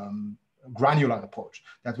more granular approach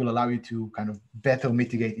that will allow you to kind of better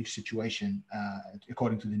mitigate each situation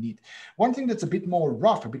according to the need. One thing that's a bit more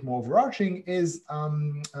rough, a bit more overarching is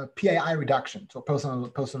PII reduction, so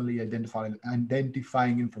personally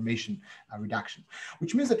identifying information reduction,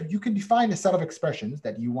 which means that you can define a set of expressions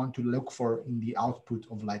that you want to look for in the output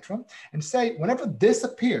of Lightrun and say, whenever this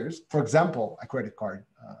appears, for example, a credit card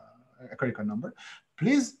number,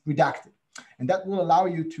 please redact it. And that will allow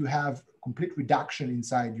you to have complete reduction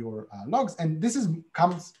inside your logs. And this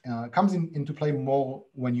comes into play more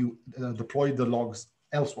when you deploy the logs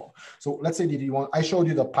elsewhere. So let's say that I showed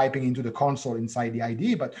you the piping into the console inside the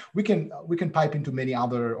IDE, but we can pipe into many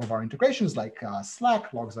other of our integrations like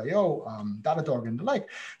Slack, Logs.io, Datadog, and the like.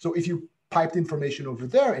 So if you piped information over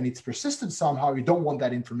there and it's persisted somehow, you don't want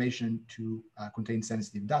that information to contain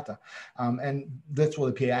sensitive data. And that's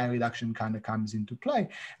where the PII reduction kind of comes into play.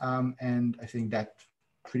 And I think that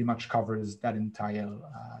pretty much covers that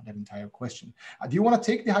entire question. Do you want to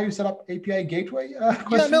take the how you set up API gateway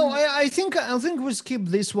question? Yeah, no, I think we skip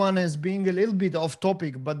this one as being a little bit off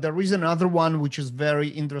topic, but there is another one which is very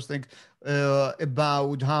interesting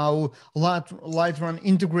about how Lightrun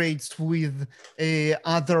integrates with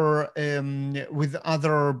other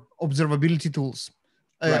observability tools.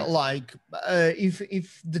 Right. Like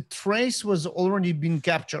if the trace was already been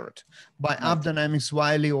captured by AppDynamics,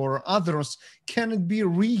 Wiley, or others, can it be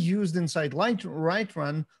reused inside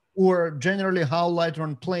Lightrun, or generally how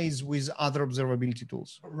Lightrun plays with other observability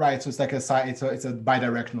tools? Right. So it's like it's a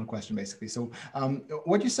bi-directional question, basically. So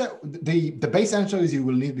what you said, the base answer is you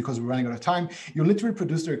will need, because we're running out of time, you'll need to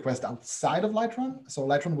reproduce the request outside of Lightrun. So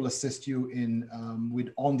Lightrun will assist you in with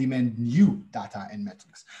on-demand new data and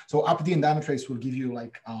metrics. So AppD and Dynatrace will give you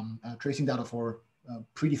like tracing data for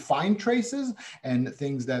predefined traces and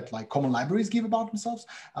things that like common libraries give about themselves.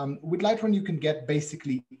 With Lightrun, you can get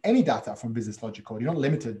basically any data from business logic code. You're not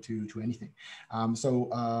limited to anything. So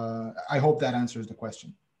I hope that answers the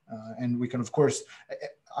question. And we can, of course,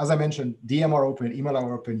 as I mentioned, DM are open, email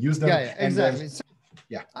are open, use them. Yeah, exactly.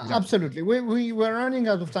 Yeah, exactly. Absolutely. We were running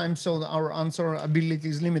out of time, so our answer ability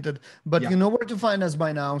is limited. But you know where to find us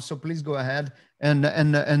by now, so please go ahead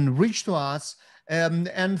and reach to us.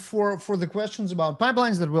 And for the questions about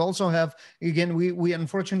pipelines that we also have, again, we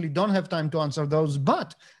unfortunately don't have time to answer those,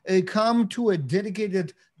 but come to a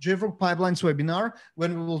dedicated JFrog Pipelines webinar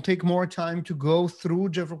when we will take more time to go through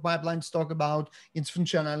JFrog Pipelines, talk about its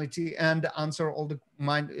functionality, and answer all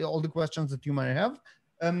the questions that you might have.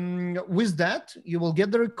 With that, you will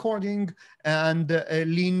get the recording and a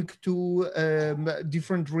link to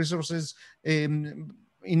different resources in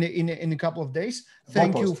a couple of days.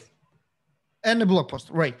 Thank you. And a blog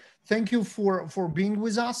post, right. Thank you for being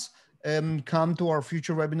with us. Come to our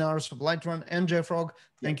future webinars of Lightrun and JFrog.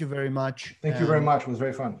 Thank you very much. Thank you very much. It was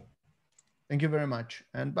very fun. Thank you very much.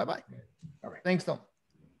 And bye-bye. All right. Thanks, Tom.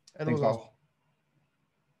 Thanks, Paul.